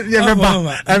League.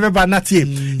 Everybody not here.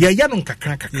 Ye ya no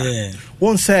kakra.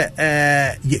 One say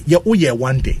ye o year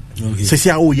 1 day. Okay. So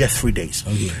say o year 3 days.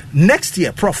 Okay. Next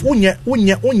year, Prof,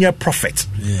 unya prophet.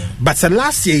 Yeah. But the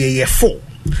last year 4.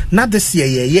 Not this year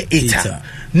 8.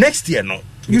 Next year no.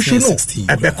 You should know.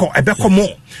 Ebeko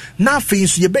more. Now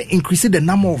face you be increasing the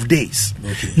number of days.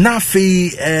 Okay. Now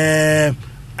face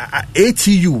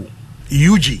ATU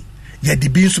UG ye the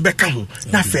bin so beka ho.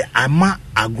 Now fe ama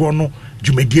agrono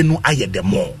dwumadie no aye dem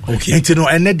more. Okay. Enti no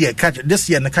ene de catch this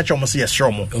year na catch almost ye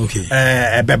sure mo. Okay.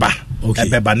 Ebeba. Okay.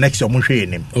 Ebeba next year mo hwe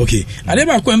enim. Okay.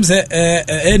 Adeba kwem se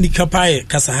any kapai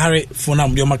Kasahari for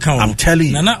nam de maka. I'm telling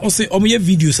you. Na o say omoye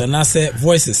videos and na say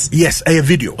voices. Yes, a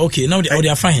video. Okay, now they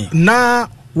are fine. Na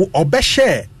obe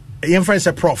share yen friend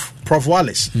say Prof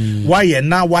Wallace. Why you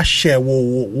now what share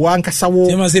one kasa wo.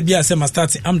 Say my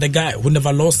start. I'm the guy who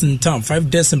never lost in town. 5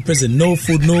 days in prison, no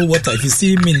food, no water. If you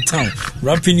see me in town,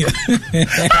 rapping you.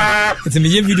 It's a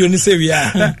me video ni say we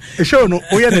are. Show no.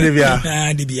 Oh yeah, the via.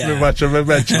 The via. Me watch.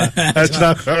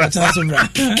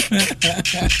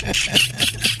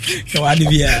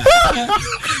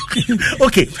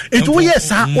 Okay. It oh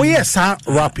yes,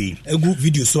 rapping. A good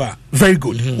video so. Very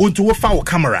good. Unto we found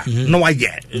camera. No I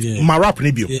get. My rap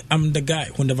review. I'm the guy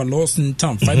who never lost in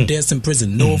town. 5 days in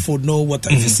prison, no food, no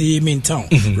water. If you see me in town,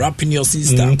 rapping your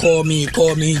sister, call me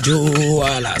Joe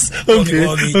Wallace. Okay.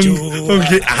 Call me Joe.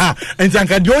 Okay. And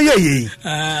Zanka Joye.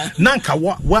 Nanka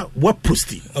what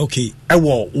posting? Okay. I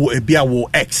will be a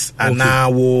X and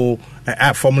now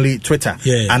formerly Twitter.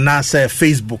 Yeah. And now say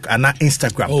Facebook and now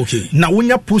Instagram. Okay. Now when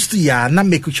you post ya, now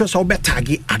make sure so be tag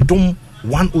Adom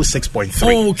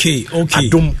 106.3. Okay.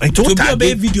 Adom and to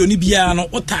be a video ni bia no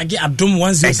what tag Adom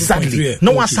 106.3. Exactly.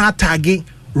 No one start tagging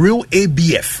real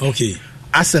ABF. Okay.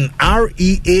 As an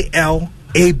REAL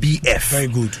ABF. Very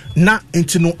good. Na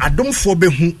into no Adom for be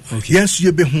hu. Yes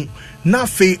you be hu. Na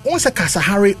fe once a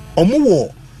Kasahari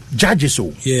omo judges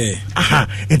so. Yeah.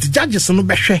 And the judges no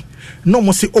be hwe. No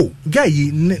mo say oh guy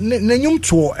nyum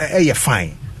to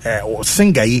fine. Or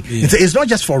singer. It's not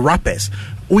just for rappers.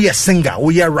 We are singer,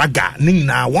 we are raga.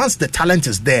 Now, once the talent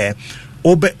is there,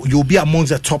 you'll be amongst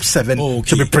the top 7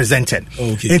 to be presented.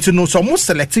 Okay. And to know so most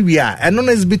selective we are. And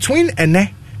it's between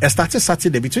starting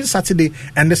Saturday, between Saturday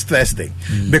and this Thursday.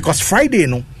 Because Friday,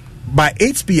 by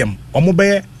 8 p.m.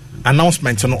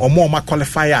 announcement no omo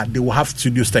qualifier they will have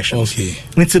studio stations. Okay.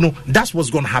 That's what's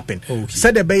going to happen. Okay.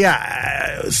 Said the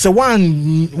beya so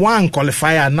one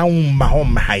qualifier now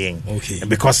mahom haying. Okay.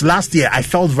 Because last year I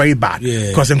felt very bad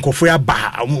because in Kofoya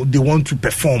they want to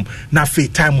perform na fe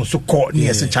time so call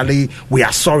essentially we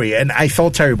are sorry, and I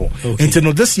felt terrible. Okay.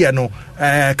 This year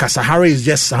Kasahari is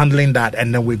just handling that,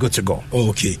 and then we're good to go.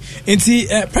 Okay. Inti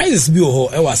prizes be ho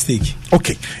e was stake.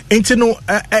 Okay.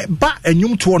 Ba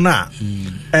enyum to na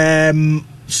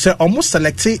so almost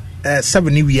selected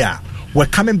 7 year. We're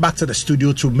coming back to the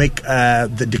studio to make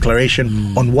the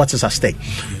declaration on what is at stake.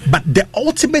 But the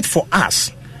ultimate for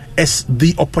us is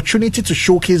the opportunity to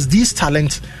showcase these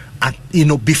talents at,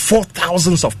 before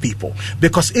thousands of people.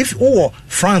 Because if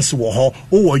France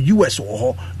or US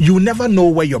you never know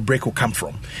where your break will come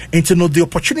from. And the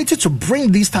opportunity to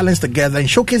bring these talents together and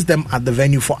showcase them at the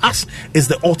venue for us is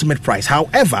the ultimate prize.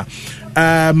 However,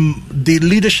 the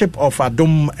leadership of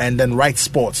Adom and then Right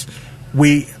Sports,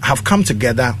 we have come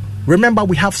together. Remember,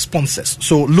 we have sponsors.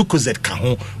 So Lucozade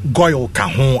Kahon, Goyle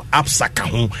Kahon, Absa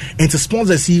Kahon. And the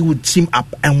sponsors, he would team up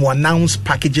and will announce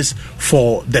packages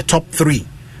for the top 3.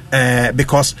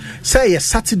 Because say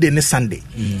Saturday and Sunday,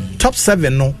 top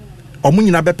 7 no,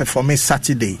 Omunina be performing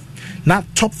Saturday. Now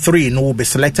top 3 no will be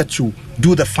selected to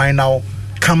do the final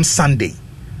come Sunday.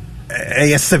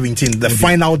 17 the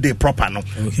final day proper no.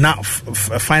 Now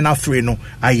final 3 no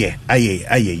aye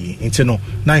into no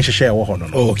na nhehye wo ho no.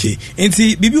 Okay.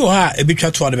 Enti bibi wo ha e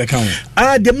betwa to ade be kan.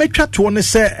 The metwa to ne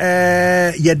se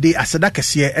ye de aseda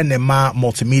kese enema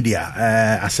multimedia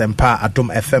Asempa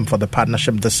Adom FM for the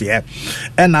partnership this year.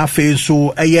 And afi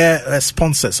so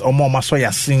sponsors or more so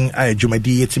yasin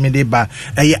Jumadi yetimide ba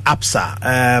Absa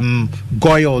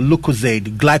Goyle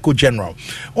Lucozade Glyco General.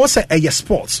 Also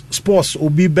sports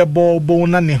obi bebo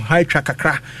na ne high track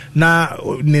kakra na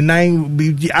ne nine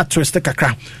bi atweste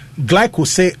kakra Glyco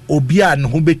say obia no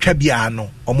ho betwa bia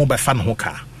no omo be fa no ho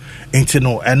ka. I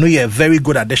know you're a very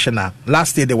good addition.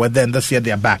 Last year they were there, and this year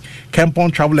they are back.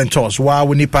 Kempon Travel and Tours, wow,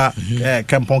 Winipa,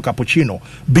 Kempon Cappuccino.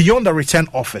 Beyond the Return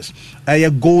Office,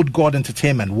 Gold God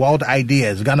Entertainment, Wild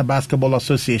Ideas, Ghana Basketball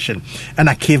Association, and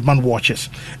a Caveman Watches.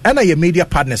 And your media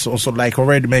partners also, like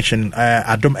already mentioned,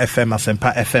 Adom FM,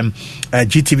 Asempa FM,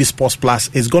 GTV Sports Plus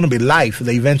is going to be live.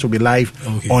 The event will be live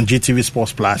on GTV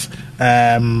Sports Plus,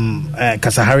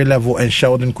 Kasahari Level and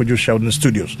Kuju Sheldon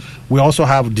Studios. We also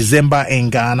have December in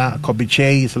Ghana,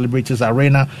 Kobiche, Celebrities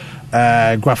Arena,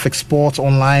 Graphic Sports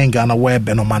Online, Ghana Web,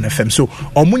 and Oman FM. So,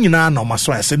 Omunina no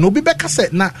maso I said, no be back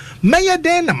said na maya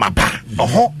den na maba.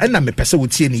 And na me pesa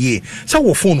wuti ni ye. So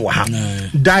wo phone wa ha.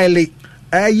 Dial it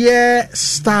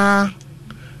star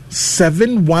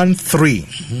 713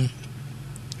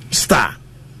 star.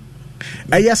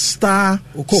 Star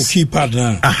keypad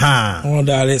na. Oh,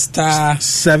 dial star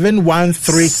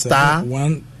 713 star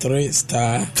 13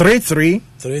 star 33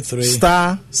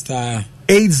 star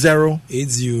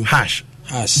 80 hash.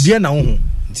 Dia na ho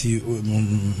ti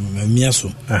miaso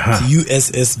ti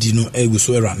USSD no e go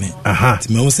so rane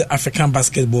ti me say African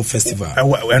Basketball Festival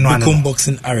the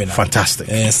Boxing Arena. Fantastic.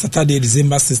 Saturday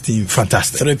December 16th,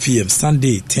 fantastic, 3 p.m.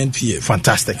 Sunday 10 p.m.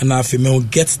 fantastic. And if you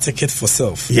get ticket for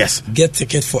self, yes, get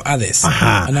ticket for others,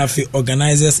 and if you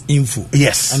organizers info,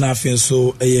 yes, and if you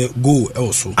so go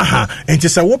also and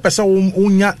just say what person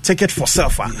unya ticket for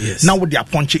self now with their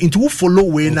punch into follow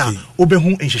way now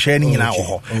obehu nhehye ni nyina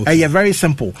ho very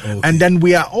simple. And then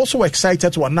we are also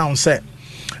excited to announce that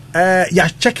ya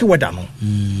check weather no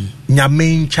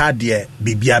nyame ncha de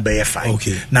bibia be fine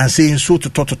na say so to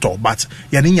but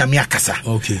ya ni nyame akasa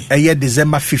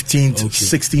December 15th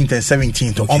 16th and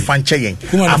 17th on fan cheyen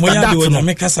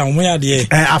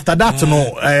after that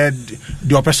no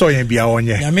the person yen bia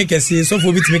onye nyame kese so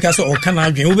for bitimi kasa o kana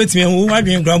adwen wo betimi hu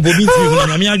adwen gran bo bitimi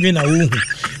nyame adwen na wo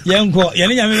yenko ya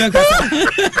ni nyame be kasa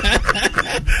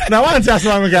na one just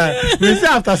one guy we say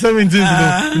after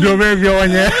 17th do be bia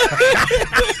onye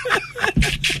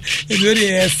it's very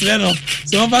extreme.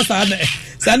 So far,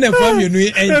 Sunday from you,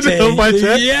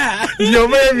 yeah, you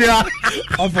maybe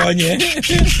upon you,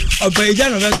 upon a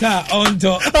general car on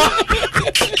top.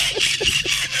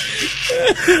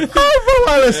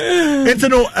 It's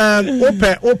no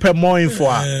open more info,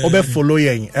 open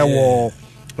following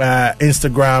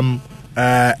Instagram,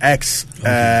 X,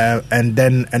 and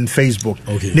Facebook.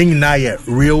 Ning na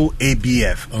Real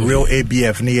ABF, Real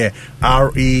ABF near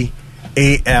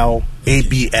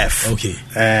ALABF. Okay.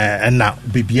 And now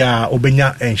Bibia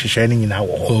Obenya and Shishani in our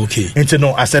okay. Into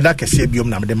no, I said that can see Bium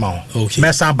Namdemo. Okay.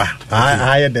 Mesaba. I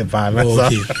hired the violence.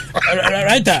 Okay.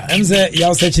 Right. I'm saying,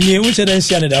 you're such a new, which I didn't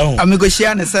share it down. I'm going to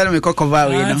share and sell me Cocova.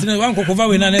 One Cocova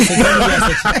win and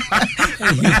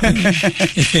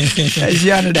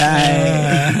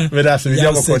with us.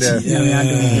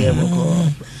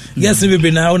 Yes, we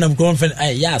be now. I'm confident.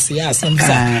 Yes. I'm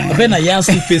saying. I've been a yes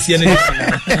face here.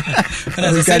 And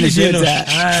as I said, you know,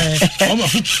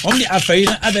 only after you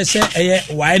ever say,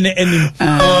 wine any on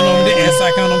the air,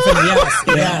 I can't offer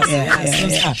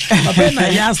yes. I've been a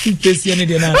yes face here.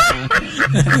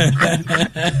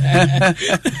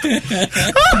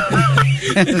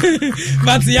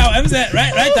 But yeah, I'm saying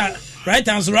right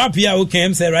answer up here. Okay,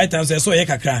 I'm saying right answer. So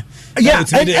kakra. Yeah,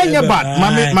 and your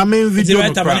bad. My main video.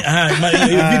 Right,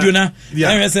 video na.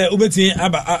 I say ubeti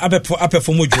abe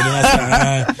for mo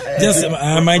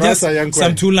just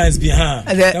some 2 lines behind.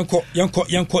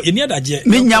 Yanko. Any other je.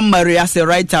 Me nyamare as a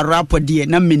writer rap die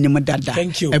na minim dada.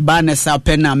 Thank you. E ba na sa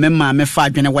pe na me ma me fa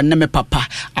adwene won me papa.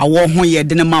 Awo ho ye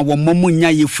de ma wo momunya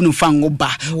ye funu fa ngoba.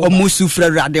 O musu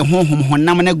frade honhom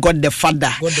honam ne God the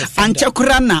Father. Anche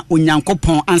kura na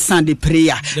onyankopon ansan de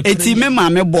prayer. Eti me ma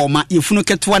me boma ye funu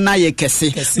ketwa na ye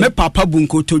kese. Me papa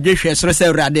bunko to dwehwe so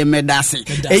se rade me dase.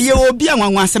 Eye obi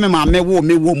anwanwa se me ma me wo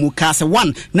mu ka se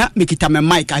one na me kita me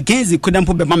mic against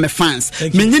kudampo be ma me fans.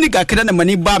 Me nyini gakra na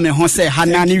mani ba me ho se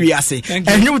hanani wiase.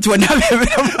 Enyu to na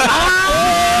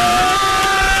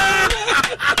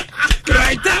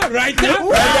Right.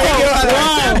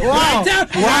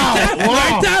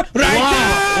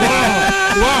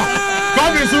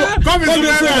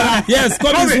 Yes,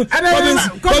 come on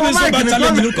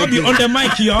the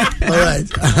mic here. All right.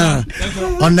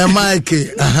 On the mic.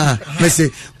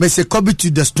 Me say copy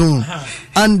to the stone.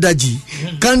 Andaji.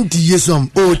 Can't yesom.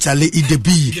 Oh, Charlie, it the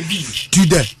be. To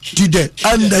the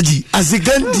Andaji. As a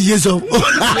can't yesom.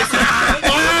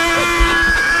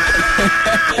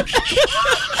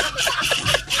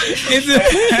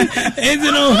 It's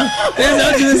no.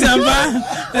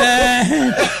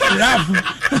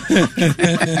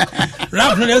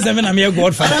 Rap no there's even a mere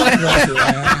godfather.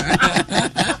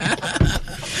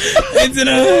 It's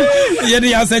no.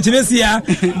 Yeah, such this here.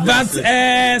 But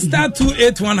star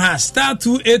 281 hash. Star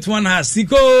 281 hash.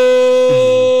 Sika.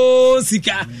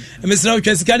 Mr.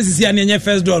 Ochwe Sika this is here near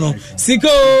first door no. Sika.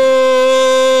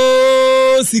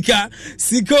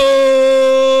 Star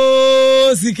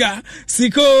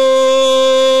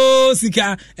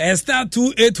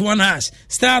 281 hash.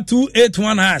 Star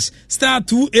 281 hash. Star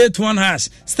 281 hash.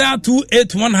 Star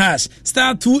 281 hash.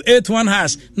 Star 281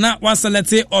 hash. Now what's let's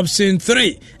say option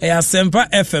 3. Semper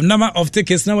FM number of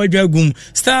tickets now gum.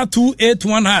 Star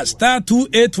 281 hash. Star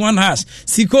 281 hash.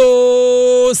 Sika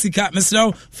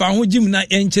Mr. Fahu Jim na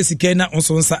enche sika na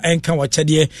onsonsa enka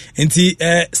wachadie. Enti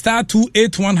star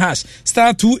 281 hash.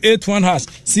 Star 281 hash.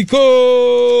 Sika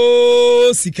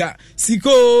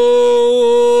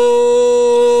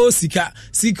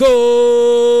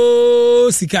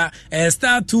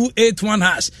star 281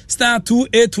 hash. Star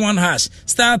 281 hash.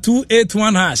 Star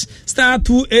 281 hash. Star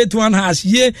 281 hash.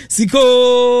 Yeah, sika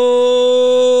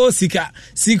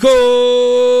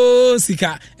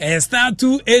star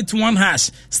 281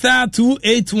 hash. Star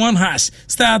 281 hash.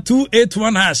 Star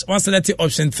 281 hash. What's the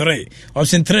option 3?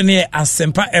 Option 3 near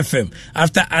Asempa FM.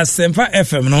 After Asempa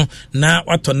FM no na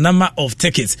what number of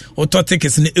tickets auto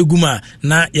tickets ni eguma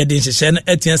na yede nhyehyɛ no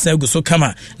atiasa egu so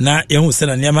kama na yehu sɛ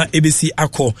na nyama ABC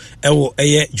akɔ ɛwɔ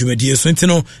ɛyɛ dwumadie so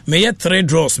ntino meyɛ 3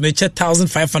 draws me che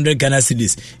 1500 Ghana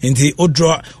cedis nti o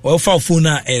draw o fa phone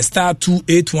na star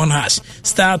 281 hash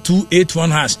star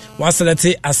 281 hash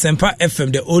waselete Asempa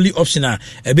FM the only option a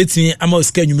ebetimi ama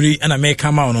osika nwumiri ana me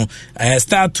kama no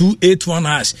star 281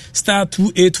 hash star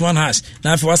 281 hash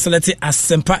na fa waselete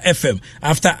Asempa FM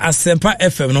after Asempa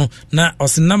FM no na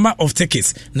os number of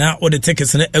tickets na all the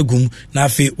tickets na agum na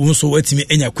afi unso watimi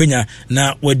enya kwenya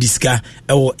na wadiska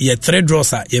ewo ye 3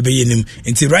 draws a ye beyenim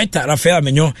nti writer Rafael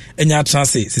Menyo enya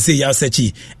chance sese ya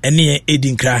sechi ene ye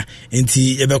edinkra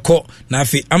nti ye beko na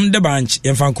afi am the bench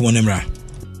yemfa nkomo nemra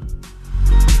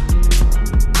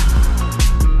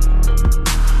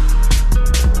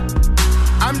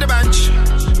I'm the bench.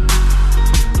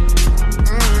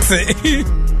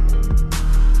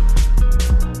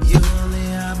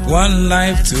 One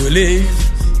life to live.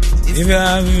 If you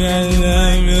have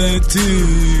two,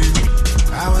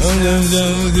 I was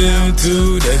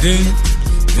to the thing.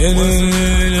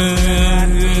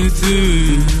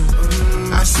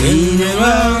 I seen it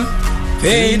well,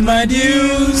 paid my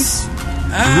dues.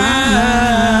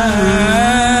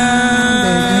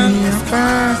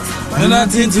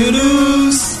 Nothing to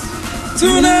lose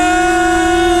tonight.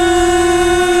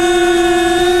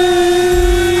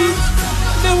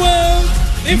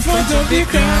 of the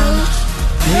crowd.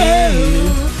 Hey,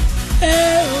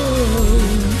 hey,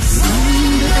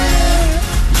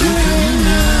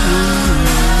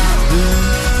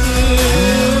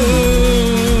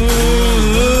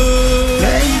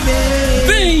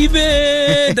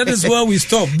 baby, that is where we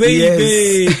stop,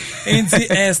 baby.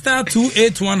 Yes. Star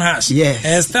 281 hash.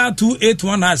 Yes. Star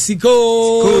 281 hash.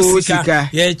 Sika.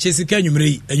 Yeah, Chesika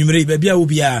Numeri, baby, I will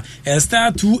be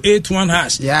Star 281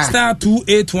 hash. Yeah. Star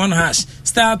 281 hash.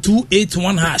 Star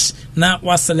 281 hash. Now,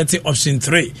 what's selected option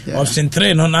 3? Yeah. Option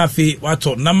 3, no, nafi,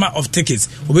 what number of tickets?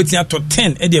 We wait to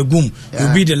 10 at the boom.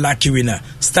 You'll be the lucky winner.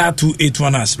 Star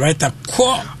 281 hash. Right up.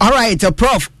 All right,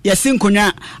 Prof. Yasin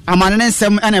Kunya,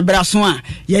 Amanesem and a Braswa,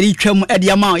 Yerichum at the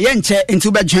amount, Yenche,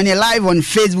 into bed journey live on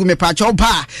Facebook. Me pacho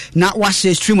pa na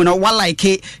washe stream no wa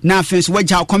like na fence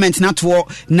waja comment na to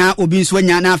na obi nso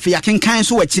anya na afi akenkan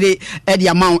so wachire e the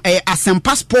amount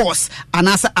Asempa Sports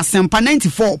anasa Asempa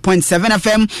 94.7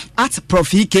 FM at Prof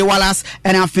K Wallace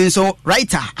and afenso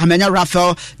writer Amenya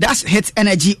Raphael. That's Hit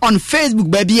Energy on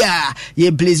Facebook baby ye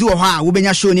blaze wo ha wo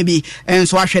benya show ni bi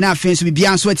enso ahwe na afenso bi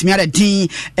bia nso atimi ada din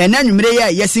ena nwumre ya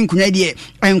Yasin Kunya de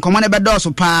enkomo na bedo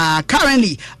so pa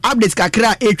currently updates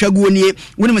kakra etwagu oni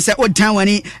woni me say odan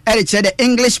wani the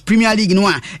English Premier League no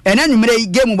a ena nwumre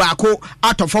game baako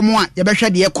atofom a ye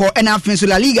behwe de ekọ ena afenso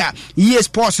La Liga EA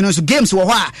Sports no so games wo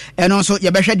ho a eno so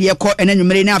ye behwe de ekọ ena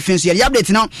nwumre na afenso ye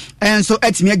update no enso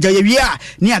atimi agya ye wi a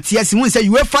ni atia si won say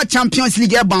UEFA Champions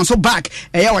League e bounce back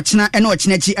e ya ochina ena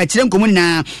ochina chi akire nkomo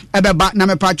na ebeba na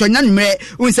mepacho nya nwumre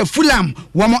won say Fulham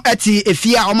wo mo ati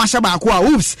efia o masha baako a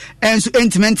Wolves enso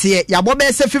intimate ye ya bo be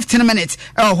say 15 minutes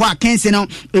e ho a kense no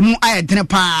emu ayedene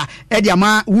pa e dia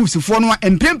ma Wolves fo no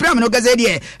emprempram no gaze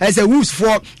de as a Wolves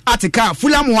for Attica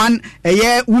Fulham 1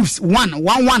 ye Wolves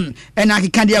 1-1 and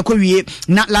akika de akowie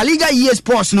na La Liga EA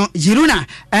Sports no Girona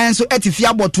enso etifia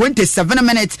about 27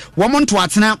 minutes woman to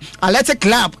atena Athletic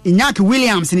Club Iñaki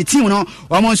Williams ni team no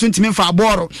woman so ntimi fa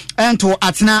boro ento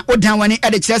atena odan wani e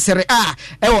de kire Serie A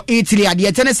e wo Italy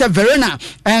ade tene se Verona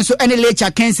enso ene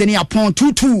Lecce Kense ni upon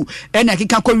 2-2 and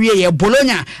akika kowie ye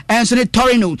Bologna enso ni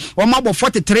Torino woman about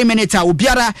 43 minutes a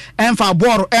obiara enfa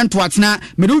boro ento atena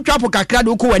medu twapo kakra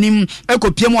do ko wanim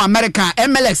ekopiemu America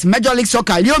MLS Major League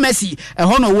Soccer Leo Messi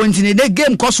hono wontini de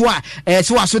game koso a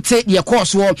so asote de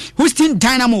koso Houston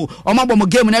Dynamo omabom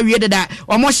game na wie deda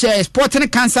omo share Sporting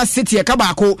Kansas City e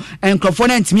kabako enkrofo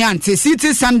mi ante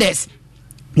City Sanders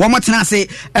woman say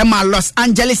Emma Los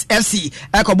Angeles FC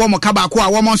ekobomo kabako a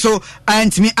woman so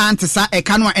antimi antisa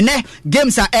ekano ene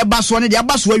games a eba so ne de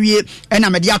aba so awie ena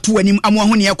me de ato anim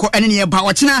amohu ne ekọ ene ne ba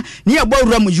ochina ne eba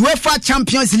wuram UEFA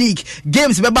Champions League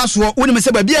games beba so woni me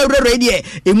se ba bia wurere de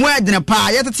emu adene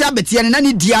pa yetete abete ne na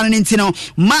ne dia ne ntino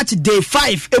match day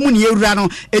 5 emu ne ewura no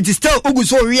it is still ugu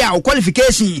so we a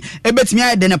qualification ebetimi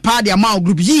adene pa de ama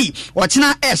group yi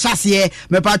ochina e hase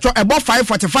me patcho ebo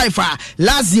 5:45 a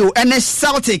Lazio ene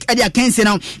Edia Kense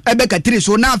now Ebeka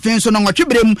Triso na Fenso no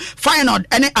Chibrem final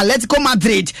and Atletico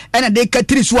Madrid and de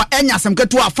Catriso enya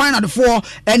samketua final 4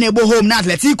 and ebo home na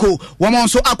Atletico woman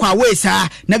so akwa way sa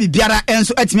na bibiara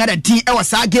enso atimi ada team e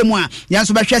wasa game a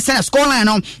yanso be hwe sene scoreline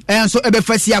no enso ebe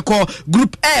fasi akọ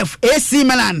group F AC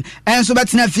Milan enso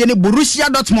betina fie ni Borussia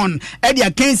Dortmund Edia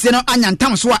Kense no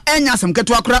anyantam so enya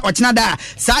samketua kora ochina da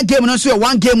sa game no so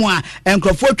one game a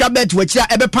enkrofo twa bet wachira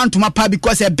ebe pantoma pa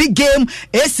because a big game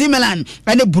AC Milan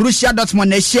and Borussia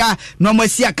Dortmund Asia no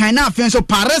Masia kind of so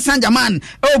Paris Saint-Germain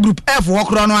group F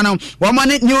wokro no ano woman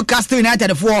Newcastle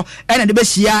United for and the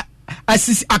Besia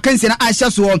assist akanse na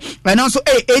Asia so and also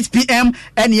 8 p.m.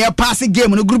 and year passing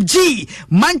game no group G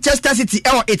Manchester City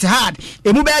Etihad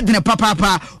emu be de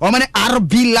papa woman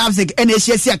RB Leipzig and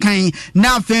Asia kan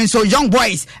na so Young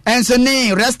Boys and so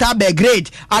ne Resta Belgrade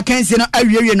akanse no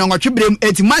awiwe no twbrem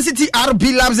Man City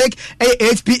RB Leipzig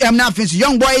 8 p.m. na so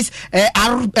Young Boys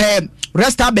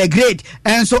Resta Belgrade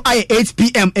and so 8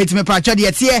 p.m. it me pacha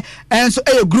de tie and so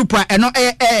group and no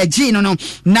G no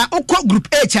na okọ group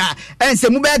H and se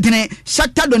mu be de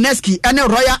Shakhtar Donetsk and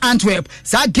Royal Antwerp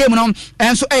sa game no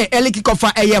and so early kick off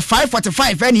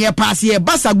 5:45 and here pass here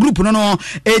Barca group no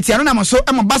etiano na so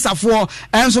Barca for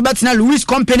and so betina Luis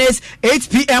Companies 8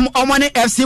 p.m. on FC